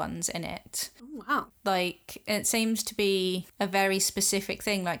 other ones in it. Oh, wow. Like, it seems to be a very specific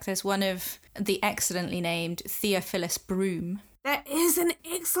thing. Like, there's one of the excellently named Theophilus Broom. That is an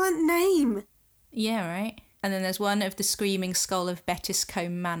excellent name. Yeah, right? And then there's one of the screaming skull of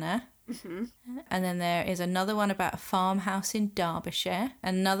Bettiscombe Manor. Mm-hmm. And then there is another one about a farmhouse in Derbyshire,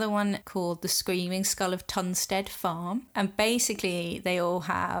 another one called the Screaming Skull of Tunstead Farm, and basically they all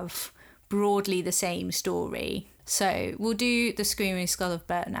have broadly the same story. So we'll do the Screaming Skull of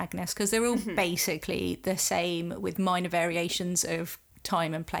Bert and Agnes because they're all basically the same with minor variations of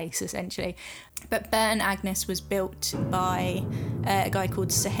time and place essentially. But Bert and Agnes was built by a guy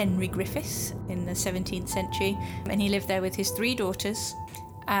called Sir Henry Griffith in the 17th century, and he lived there with his 3 daughters,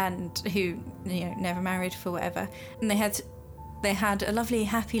 and who, you know, never married for whatever, and they had a lovely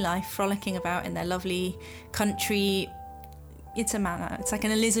happy life frolicking about in their lovely country. It's a manor, it's like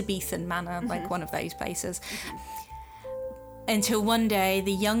an Elizabethan manor, like one of those places, until one day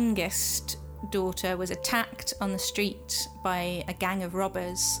the youngest daughter was attacked on the street by a gang of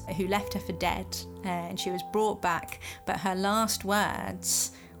robbers who left her for dead, and she was brought back, but her last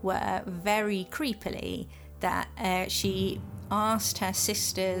words were very creepily that she asked her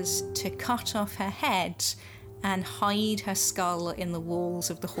sisters to cut off her head and hide her skull in the walls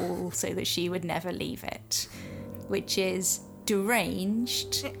of the hall so that she would never leave it, which is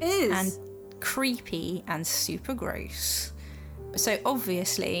deranged. It is. And creepy and super gross. So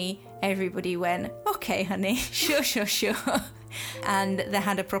obviously everybody went, okay honey, sure. And they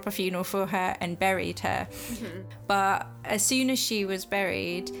had a proper funeral for her and buried her. But as soon as she was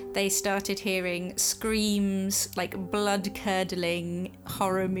buried, they started hearing screams, like blood-curdling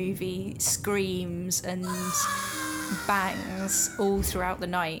horror movie screams and bangs all throughout the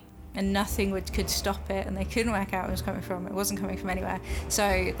night. And nothing could stop it, and they couldn't work out where it was coming from. It wasn't coming from anywhere.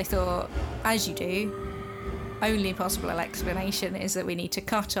 So they thought, as you do, only possible explanation is that we need to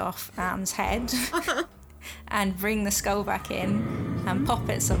cut off Anne's head and bring the skull back in and pop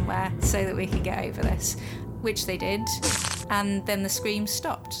it somewhere so that we can get over this, which they did, and then the screams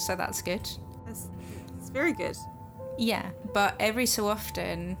stopped, so that's good. It's very good. Yeah, but every so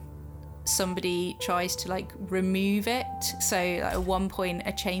often somebody tries to like remove it. So at one point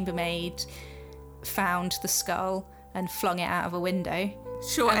a chambermaid found the skull and flung it out of a window.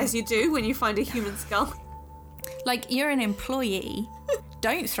 Sure, as you do when you find a human skull. Like, you're an employee,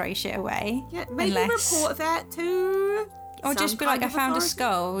 don't throw shit away. Yeah, maybe report that to... Or just be like, I found a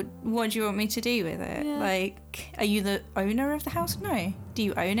skull, what do you want me to do with it? Yeah. Like, are you the owner of the house? No. Do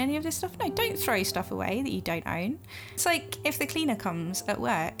you own any of this stuff? No, don't throw stuff away that you don't own. It's like if the cleaner comes at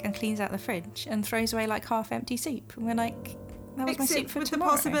work and cleans out the fridge and throws away like half-empty soup, and we're like, that was my soup for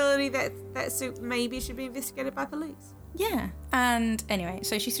tomorrow. With the possibility that that soup maybe should be investigated by police. Yeah. And anyway,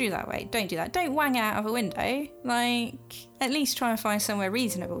 so she threw that away. Don't do that. Don't wang it out of a window. Like, at least try and find somewhere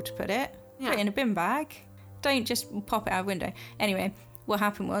reasonable to put it. Yeah. Put it in a bin bag. Don't just pop it out of a window. Anyway, what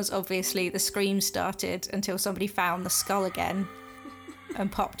happened was, obviously, the screams started until somebody found the skull again and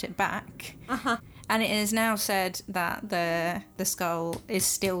popped it back. Uh-huh. And it is now said that the skull is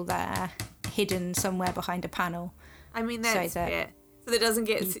still there, hidden somewhere behind a panel. I mean, that's fair. So that it doesn't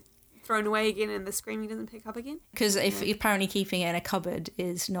get thrown away again and the screaming doesn't pick up again? Because if apparently keeping it in a cupboard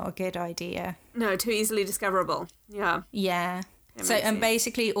is not a good idea. No, too easily discoverable. Yeah. Yeah. So, and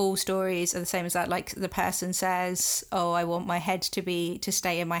basically all stories are the same as that. Like, the person says, oh, I want my head to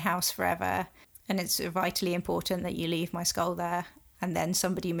stay in my house forever, and it's vitally important that you leave my skull there. And then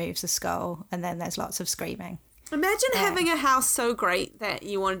somebody moves the skull, and then there's lots of screaming. Imagine having a house so great that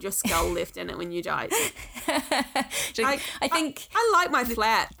you wanted your skull left in it when you died. I think I like my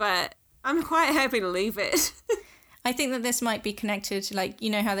flat, but I'm quite happy to leave it. I think that this might be connected to, like, you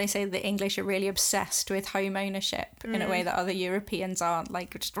know how they say the English are really obsessed with home ownership in a way that other Europeans aren't,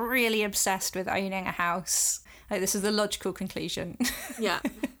 like, just really obsessed with owning a house. Like, this is the logical conclusion. Yeah.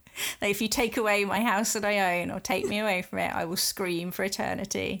 Like, if you take away my house that I own or take me away from it, I will scream for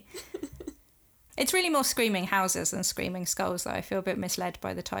eternity. It's really more screaming houses than screaming skulls, though. I feel a bit misled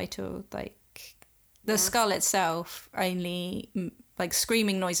by the title. Like, the skull itself only, like,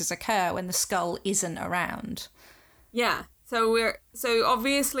 screaming noises occur when the skull isn't around. Yeah. So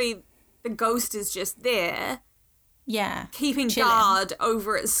obviously the ghost is just there. Yeah. Keeping guard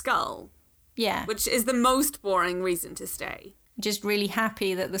over its skull. Yeah. Which is the most boring reason to stay. Just really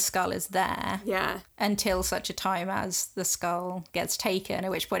happy that the skull is there. Yeah. Until such a time as the skull gets taken,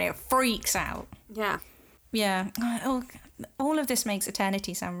 at which point it freaks out. Yeah. Yeah. All of this makes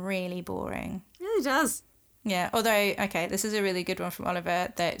eternity sound really boring. It really does. Yeah. Although, okay, this is a really good one from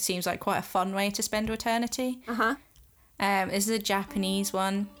Oliver that seems like quite a fun way to spend eternity. Uh-huh. This is a Japanese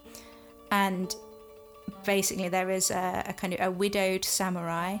one. And basically there is a kind of a widowed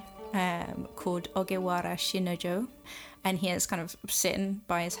samurai called Ogewara Shinojo, and he is kind of sitting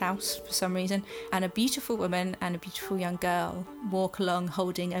by his house for some reason, and a beautiful woman and a beautiful young girl walk along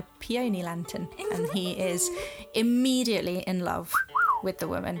holding a peony lantern, and he is immediately in love with the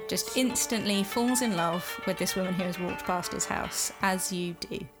woman, just instantly falls in love with this woman who has walked past his house, as you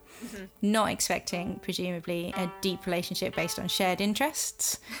do. Mm-hmm. Not expecting, presumably, a deep relationship based on shared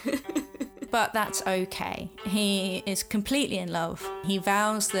interests. But that's okay. He is completely in love. He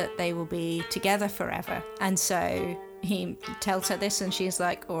vows that they will be together forever. And so he tells her this, and she's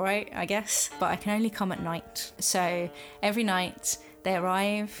like, all right, I guess, but I can only come at night. So every night they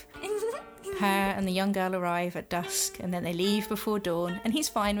arrive, her and the young girl arrive at dusk, and then they leave before dawn, and he's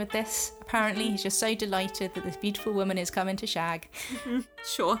fine with this. Apparently he's just so delighted that this beautiful woman is coming to shag. Mm-hmm.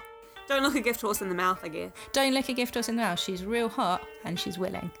 Sure. Don't look a gift horse in the mouth, I guess. Don't look a gift horse in the mouth. She's real hot and she's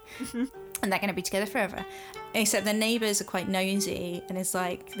willing. Mm-hmm. And they're going to be together forever. Except the neighbours are quite nosy, and it's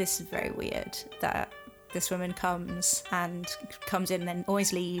like, this is very weird that this woman comes in and then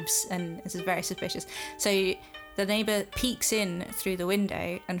always leaves, and this is very suspicious. So the neighbour peeks in through the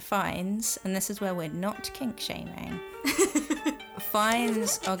window and finds, and this is where we're not kink shaming,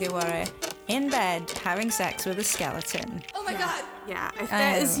 finds Ogewara in bed having sex with a skeleton. Oh my god! Yeah, if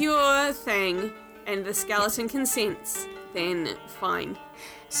that is your thing and the skeleton consents, then fine.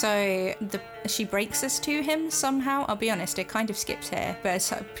 So she breaks this to him somehow. I'll be honest, it kind of skips here,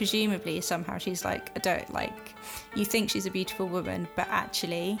 but presumably somehow she's like, I don't like, you think she's a beautiful woman, but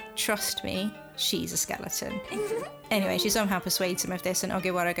actually, trust me, she's a skeleton. Anyway, she somehow persuades him of this, and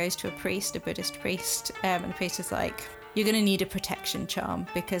Ogewara goes to a priest, a Buddhist priest, and the priest is like, you're going to need a protection charm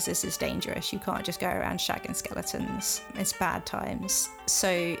because this is dangerous. You can't just go around shagging skeletons. It's bad times.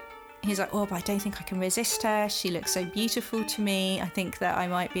 So he's like, oh, but I don't think I can resist her. She looks so beautiful to me. I think that I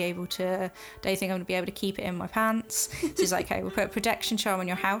might be able to, don't think I'm going to be able to keep it in my pants. So he's like, okay, we'll put a protection charm on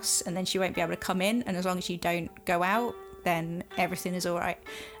your house, and then she won't be able to come in. And as long as you don't go out, then everything is all right.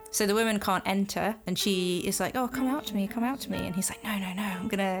 So the woman can't enter, and she is like, oh, come out to me. And he's like, no, I'm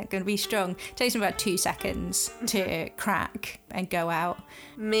gonna be strong. It takes him about 2 seconds to crack and go out.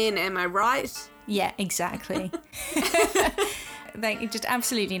 Men, am I right? Yeah, exactly. Like, just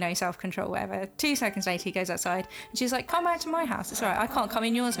absolutely no self-control, whatever. 2 seconds later, he goes outside, and she's like, come back to my house. It's all right, I can't come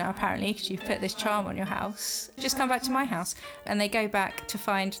in yours now, apparently, because you've put this charm on your house. Just come back to my house. And they go back to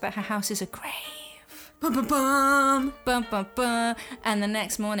find that her house is a grave. Bum, bum, bum. Bum, bum, bum. And the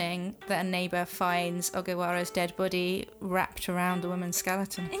next morning, a neighbour finds Ogewara's dead body wrapped around the woman's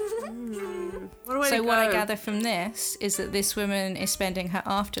skeleton. What I gather from this is that this woman is spending her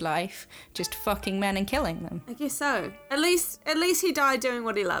afterlife just fucking men and killing them. I guess so. At least he died doing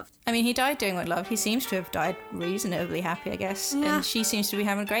what he loved. I mean, he died doing what he loved. He seems to have died reasonably happy, I guess. Yeah. And she seems to be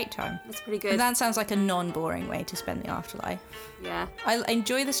having a great time. That's pretty good. And that sounds like a non-boring way to spend the afterlife. Yeah. I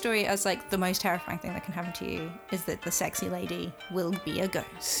enjoy the story as, like, the most terrifying thing that can happen to you is that the sexy lady will be a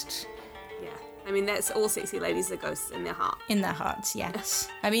ghost. Yeah. I mean, that's all sexy ladies are ghosts in their heart. In their hearts, yes.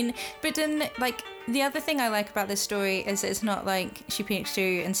 I mean, but then, like, the other thing I like about this story is it's not like she peeks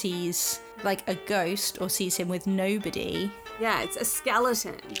through and sees, like, a ghost or sees him with nobody. Yeah, it's a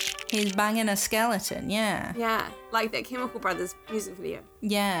skeleton. He's banging a skeleton, yeah. Yeah, like that Chemical Brothers music video.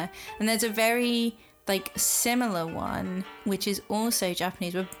 Yeah, and there's a very, like, similar one, which is also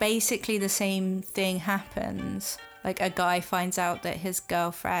Japanese, where basically the same thing happens. Like, a guy finds out that his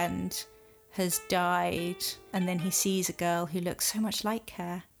girlfriend has died, and then he sees a girl who looks so much like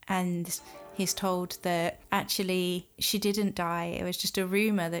her, and he's told that actually she didn't die, it was just a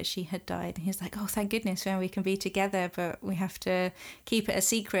rumour that she had died. And he's like, oh, thank goodness, then we can be together, but we have to keep it a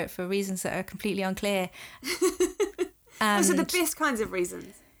secret for reasons that are completely unclear. And those are the best kinds of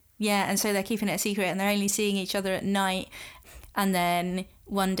reasons. Yeah, and so they're keeping it a secret and they're only seeing each other at night. And then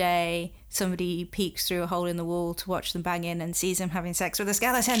one day somebody peeks through a hole in the wall to watch them bang in and sees them having sex with a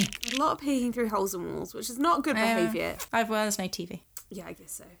skeleton. A lot of peeking through holes in walls, which is not good behaviour. Well, there's no TV. Yeah, I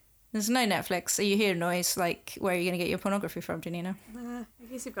guess so. There's no Netflix, so you hear noise, like, where are you going to get your pornography from, Janina? I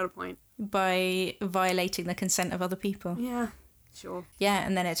guess you've got a point. By violating the consent of other people. Yeah, sure. Yeah,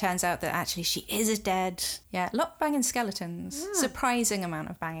 and then it turns out that actually she is dead. Yeah, a lot of banging skeletons. Yeah. Surprising amount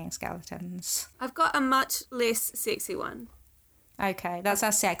of banging skeletons. I've got a much less sexy one. Okay, that's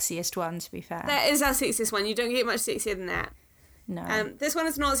our sexiest one, to be fair. That is our sexiest one. You don't get much sexier than that. No. This one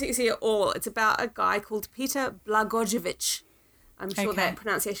is not sexy at all. It's about a guy called Peter Blagojevich. I'm sure that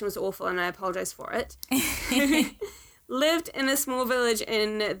pronunciation was awful and I apologise for it. Lived in a small village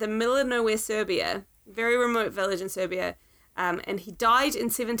in the middle of nowhere, Serbia. Very remote village in Serbia. And he died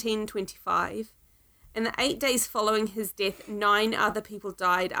in 1725. In the 8 days following his death, 9 other people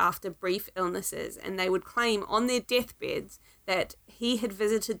died after brief illnesses, and they would claim on their deathbeds that he had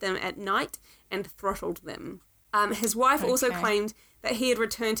visited them at night and throttled them. His wife also claimed that he had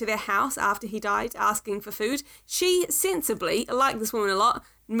returned to their house after he died, asking for food. She sensibly, I like this woman a lot,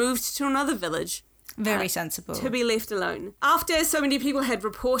 moved to another village. Very sensible. To be left alone. After so many people had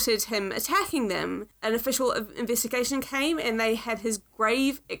reported him attacking them, an official investigation came and they had his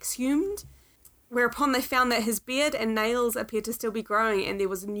grave exhumed, whereupon they found that his beard and nails appeared to still be growing and there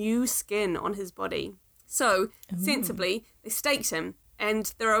was new skin on his body. So, sensibly, they staked him,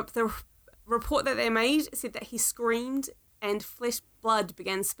 and the report that they made said that he screamed and flesh blood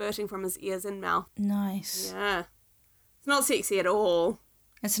began spurting from his ears and mouth. Nice. Yeah. It's not sexy at all.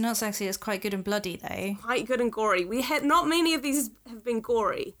 It's not sexy, it's quite good and bloody, though. Quite good and gory. Not many of these have been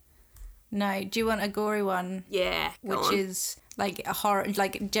gory. No, do you want a gory one? Yeah, which is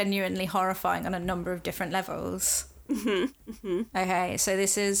like genuinely horrifying on a number of different levels. Okay, so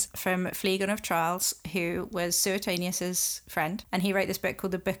this is from Phlegon of Trials, who was Suetonius's friend, and he wrote this book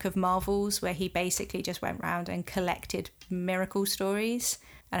called The Book of Marvels, where he basically just went round and collected miracle stories.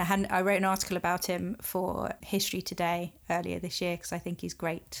 And I wrote an article about him for History Today earlier this year because I think he's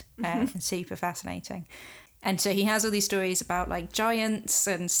great and super fascinating. And so he has all these stories about like giants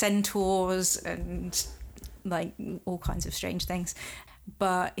and centaurs and like all kinds of strange things.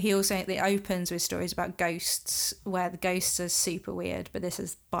 But he also it opens with stories about ghosts, where the ghosts are super weird, but this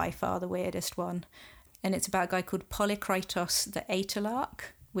is by far the weirdest one. And it's about a guy called Polykritos the Aetolarch,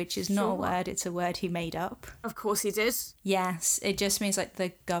 which is not a word, it's a word he made up. Of course he did. Yes, it just means like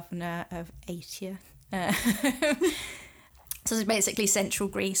the governor of Aetia. So it's basically central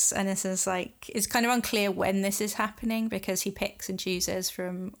Greece, and this is like, it's kind of unclear when this is happening because he picks and chooses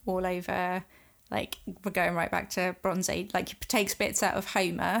from all over. Like, we're going right back to Bronze Age. Like, he takes bits out of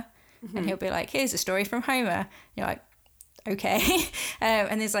Homer, and he'll be like, here's a story from Homer. You're like, okay.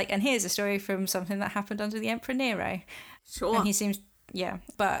 And there's like, and here's a story from something that happened under the Emperor Nero. Sure. And he seems, yeah.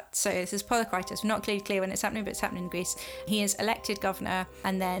 But, so this is Polykritos. Not clearly clear when it's happening, but it's happening in Greece. He is elected governor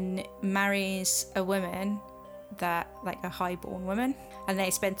and then marries a woman that, like a highborn woman. And they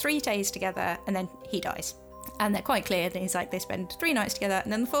spend 3 days together, and then he dies. And they're quite clear that he's like, they spend 3 nights together,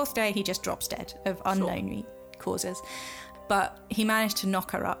 and then the 4th day he just drops dead of unknown causes. But he managed to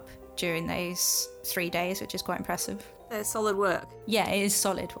knock her up during those 3 days, which is quite impressive. That's solid work. Yeah, it is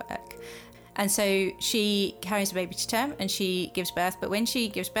solid work. And so she carries the baby to term and she gives birth. But when she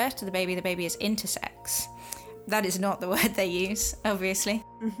gives birth to the baby is intersex. That is not the word they use, obviously.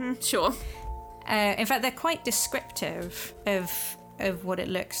 Sure. In fact, they're quite descriptive of what it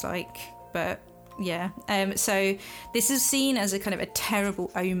looks like. But yeah. So this is seen as a kind of a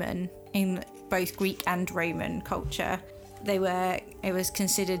terrible omen in both Greek and Roman culture. It was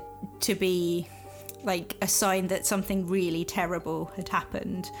considered to be like a sign that something really terrible had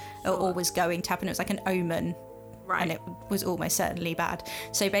happened or was going to happen. It was like an omen, right? And it was almost certainly bad.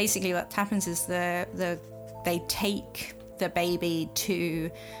 So basically what happens is they take the baby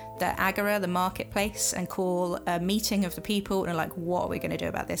to the agora, the marketplace, and call a meeting of the people and are like, what are we going to do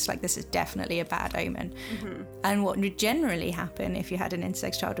about this? Like, this is definitely a bad omen. And what would generally happen if you had an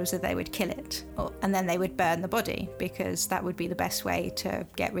intersex child was that they would kill it, and then they would burn the body, because that would be the best way to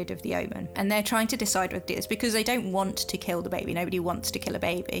get rid of the omen. And they're trying to decide what it is, because they don't want to kill the baby. Nobody wants to kill a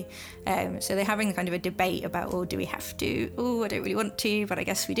baby. So they're having kind of a debate about, do we have to? I don't really want to, but I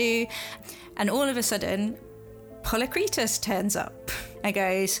guess we do. And all of a sudden, Polykritos turns up and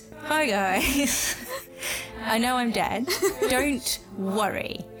goes, hi guys, I know I'm dead, don't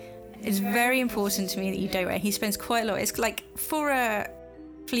worry. It's very important to me that you don't worry. He spends quite a lot, it's like, for a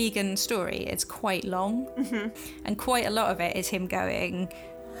Phlegon story, it's quite long, and quite a lot of it is him going,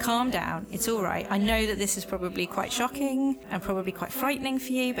 calm down, it's all right. I know that this is probably quite shocking and probably quite frightening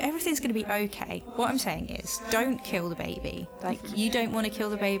for you, but everything's going to be okay. What I'm saying is, don't kill the baby. Like, you don't want to kill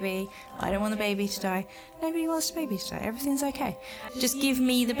the baby, I don't want the baby to die, nobody wants the baby to die, everything's okay. Just give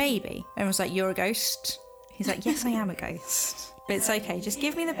me the baby. Everyone's like, you're a ghost? He's like, yes, I am a ghost. But it's okay, just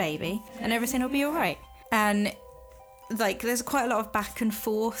give me the baby and everything will be all right. And like, there's quite a lot of back and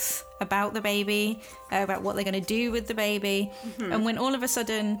forth about the baby, about what they're going to do with the baby. And when all of a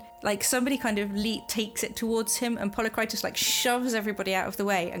sudden, like, somebody kind of takes it towards him, and Polycritus like shoves everybody out of the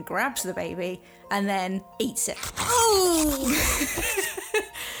way and grabs the baby and then eats it. Oh!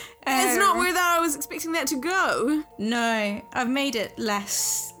 It's not where that I was expecting that to go. No, I've made it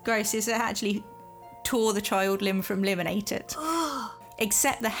less gross. It actually tore the child limb from limb and ate it.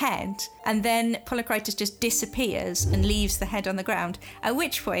 Except the head, and then Polycritus just disappears and leaves the head on the ground, at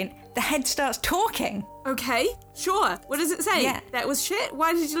which point the head starts talking. Okay, sure. What does it say? Yeah. That was shit?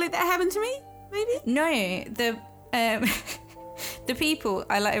 Why did you let that happen to me? Maybe? No, the people,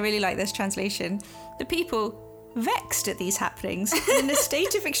 I really like this translation, the people vexed at these happenings, in a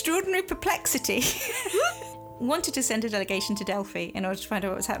state of extraordinary perplexity, wanted to send a delegation to Delphi in order to find out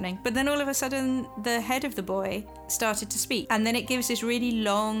what was happening. But then all of a sudden, the head of the boy started to speak. And then it gives this really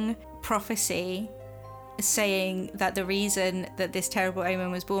long prophecy saying that the reason that this terrible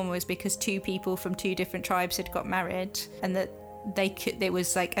omen was born was because two people from two different tribes had got married, and that it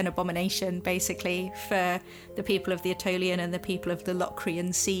was like an abomination, basically, for the people of the Aetolian and the people of the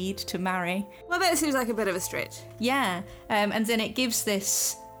Locrian seed to marry. Well, that seems like a bit of a stretch. Yeah. And then it gives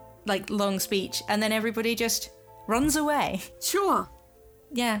this like long speech, and then everybody just runs away. Sure.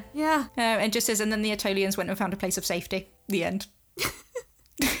 Yeah. Yeah. And just says, and then the Aetolians went and found a place of safety. The end.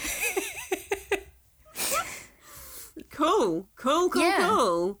 Cool.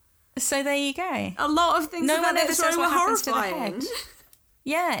 So there you go. A lot of things about that story were horrifying.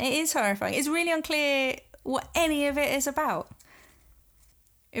 Yeah, it is horrifying. It's really unclear what any of it is about.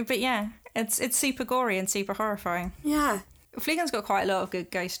 But yeah, it's super gory and super horrifying. Yeah. Fleagan's got quite a lot of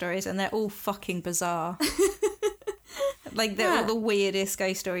good ghost stories, and they're all fucking bizarre. Like, they're all the weirdest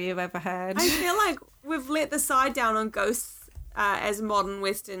ghost story you've ever heard. I feel like we've let the side down on ghosts as modern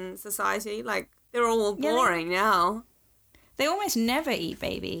Western society. Like, they're all boring now. They almost never eat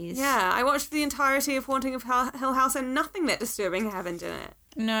babies. Yeah, I watched the entirety of Haunting of Hill House and nothing that disturbing happened in it.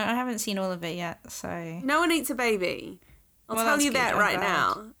 No, I haven't seen all of it yet, so... No one eats a baby. I'll tell you that right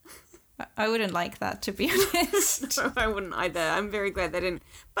now. I wouldn't like that, to be honest. No, I wouldn't either. I'm very glad they didn't.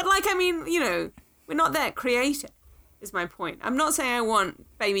 But, like, I mean, you know, we're not that creative, is my point. I'm not saying I want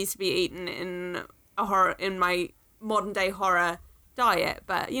babies to be eaten in my modern day horror diet,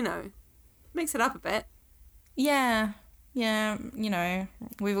 but, you know, mix it up a bit. Yeah, you know,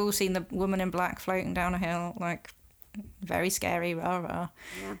 we've all seen the woman in black floating down a hill, like, very scary, rah rah.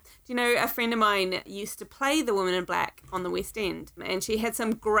 Yeah. Do you know, a friend of mine used to play the woman in black on the West End, and she had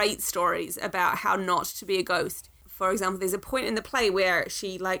some great stories about how not to be a ghost. For example, there's a point in the play where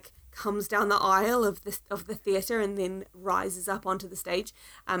she, like, comes down the aisle of the theatre and then rises up onto the stage.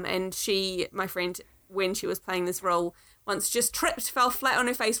 And she, my friend, when she was playing this role, once just tripped, fell flat on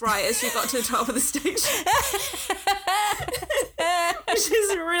her face right as she got to the top of the stage. Which is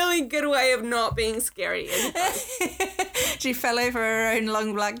a really good way of not being scary. She fell over her own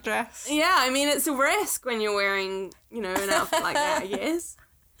long black dress. Yeah, I mean, it's a risk when you're wearing, you know, an outfit like that, I guess.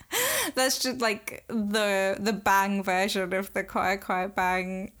 That's just like the bang version of the quiet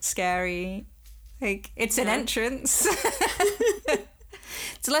bang scary. Like, it's an entrance.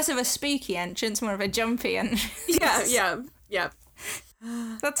 It's less of a spooky entrance, more of a jumpy entrance. Yeah.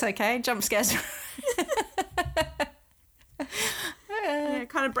 That's okay. Jump scares. Yeah, it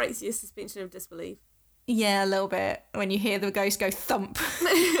kind of breaks your suspension of disbelief. Yeah, a little bit. When you hear the ghost go thump.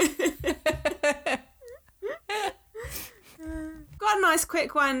 Got a nice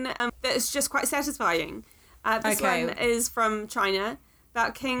quick one that's just quite satisfying. This one is from China,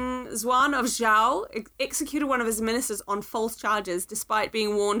 about King Xuan of Zhao executed one of his ministers on false charges despite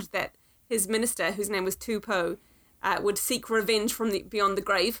being warned that his minister, whose name was Tu Po, would seek revenge from beyond the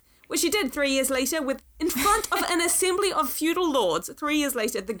grave, which he did 3 years later in front of an assembly of feudal lords. 3 years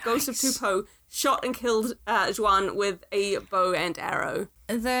later, the ghost of Tu Po shot and killed Xuan with a bow and arrow.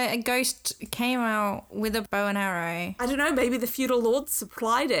 The ghost came out with a bow and arrow. I don't know, maybe the feudal lords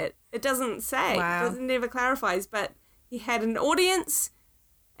supplied it. It doesn't say. Wow. It never clarifies, but he had an audience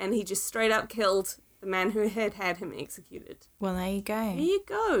and he just straight up killed the man who had him executed. Well, there you go. There you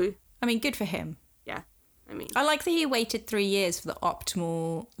go. I mean, good for him. Yeah, I mean... I like that he waited 3 years for the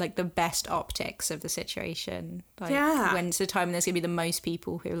optimal, like, the best optics of the situation. Like, when's the time there's going to be the most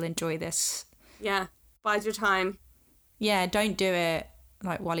people who will enjoy this? Yeah, bide your time. Yeah, don't do it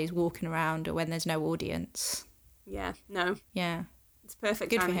like while he's walking around or when there's no audience. Yeah, no. Yeah. It's perfect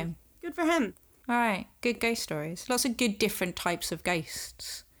Good timing. for him. Good for him. All right, good ghost stories. Lots of good different types of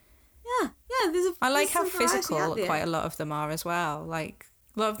ghosts. Yeah, I like how physical quite a lot of them are as well. Like,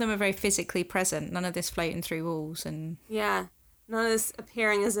 a lot of them are very physically present. None of this floating through walls and... Yeah, none of this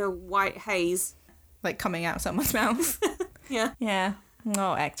appearing as a white haze. Like coming out of someone's mouth. Yeah. Yeah.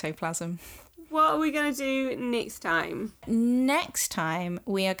 Oh, ectoplasm. What are we going to do next time? Next time,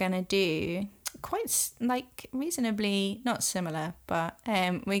 we are going to do quite, like, reasonably, not similar, but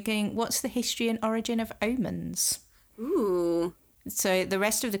we're going, what's the history and origin of omens? Ooh. So the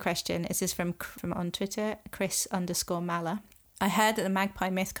rest of the question is from on Twitter, Chris_Mala. I heard that the magpie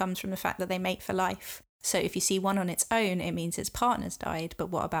myth comes from the fact that they mate for life. So if you see one on its own, it means its partner's died, but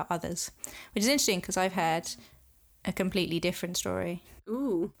what about others? Which is interesting because I've heard a completely different story.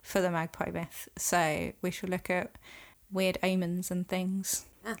 Ooh. For the magpie myth. So we shall look at weird omens and things.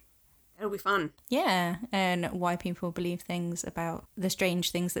 Yeah, that'll be fun. Yeah, and why people believe things about the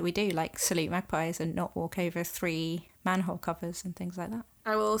strange things that we do, like salute magpies and not walk over 3 manhole covers and things like that.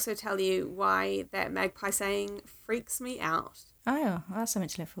 I will also tell you why that magpie saying freaks me out. Oh, well, that's something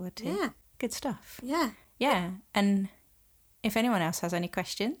to look forward to. Yeah. Good stuff. Yeah. Yeah, and if anyone else has any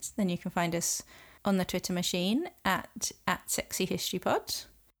questions, then you can find us on the Twitter machine at sexyhistorypod.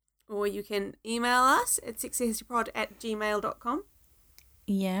 Or you can email us at sexyhistorypod@gmail.com.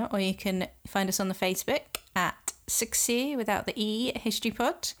 Yeah, or you can find us on the Facebook at Sexy without the E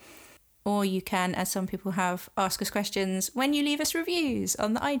HistoryPod. Or you can, as some people have, ask us questions when you leave us reviews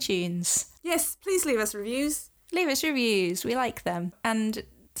on the iTunes. Yes, please leave us reviews. Leave us reviews. We like them. And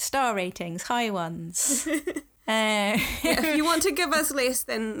star ratings, high ones. Yeah, if you want to give us less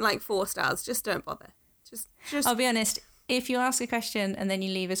than like 4 stars, just don't bother. Just. I'll be honest, if you ask a question and then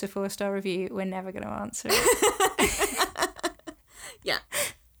you leave us a 4-star review, we're never going to answer it. Yeah.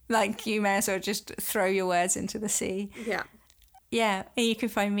 Like, you may as well just throw your words into the sea. Yeah. Yeah, and you can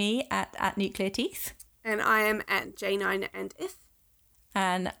find me at Nuclear Teeth. And I am at J9andif.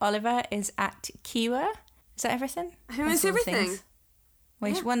 And Oliver is at Kiwa. Is that everything? That's everything.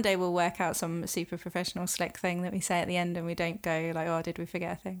 Which one day we'll work out some super professional slick thing that we say at the end and we don't go like, oh, did we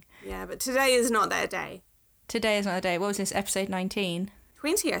forget a thing? Yeah, but today is not that day. Today is not the day. What was this, episode 19?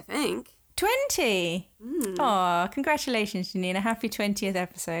 20, I think. 20? Oh, congratulations, Janina. Happy 20th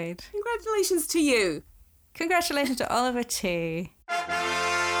episode. Congratulations to you. Congratulations to Oliver too.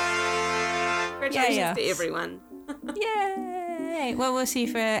 Congratulations to everyone. Yay! Well, we'll see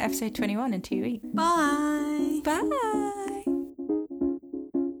you for episode 21 in 2 weeks. Bye. Bye.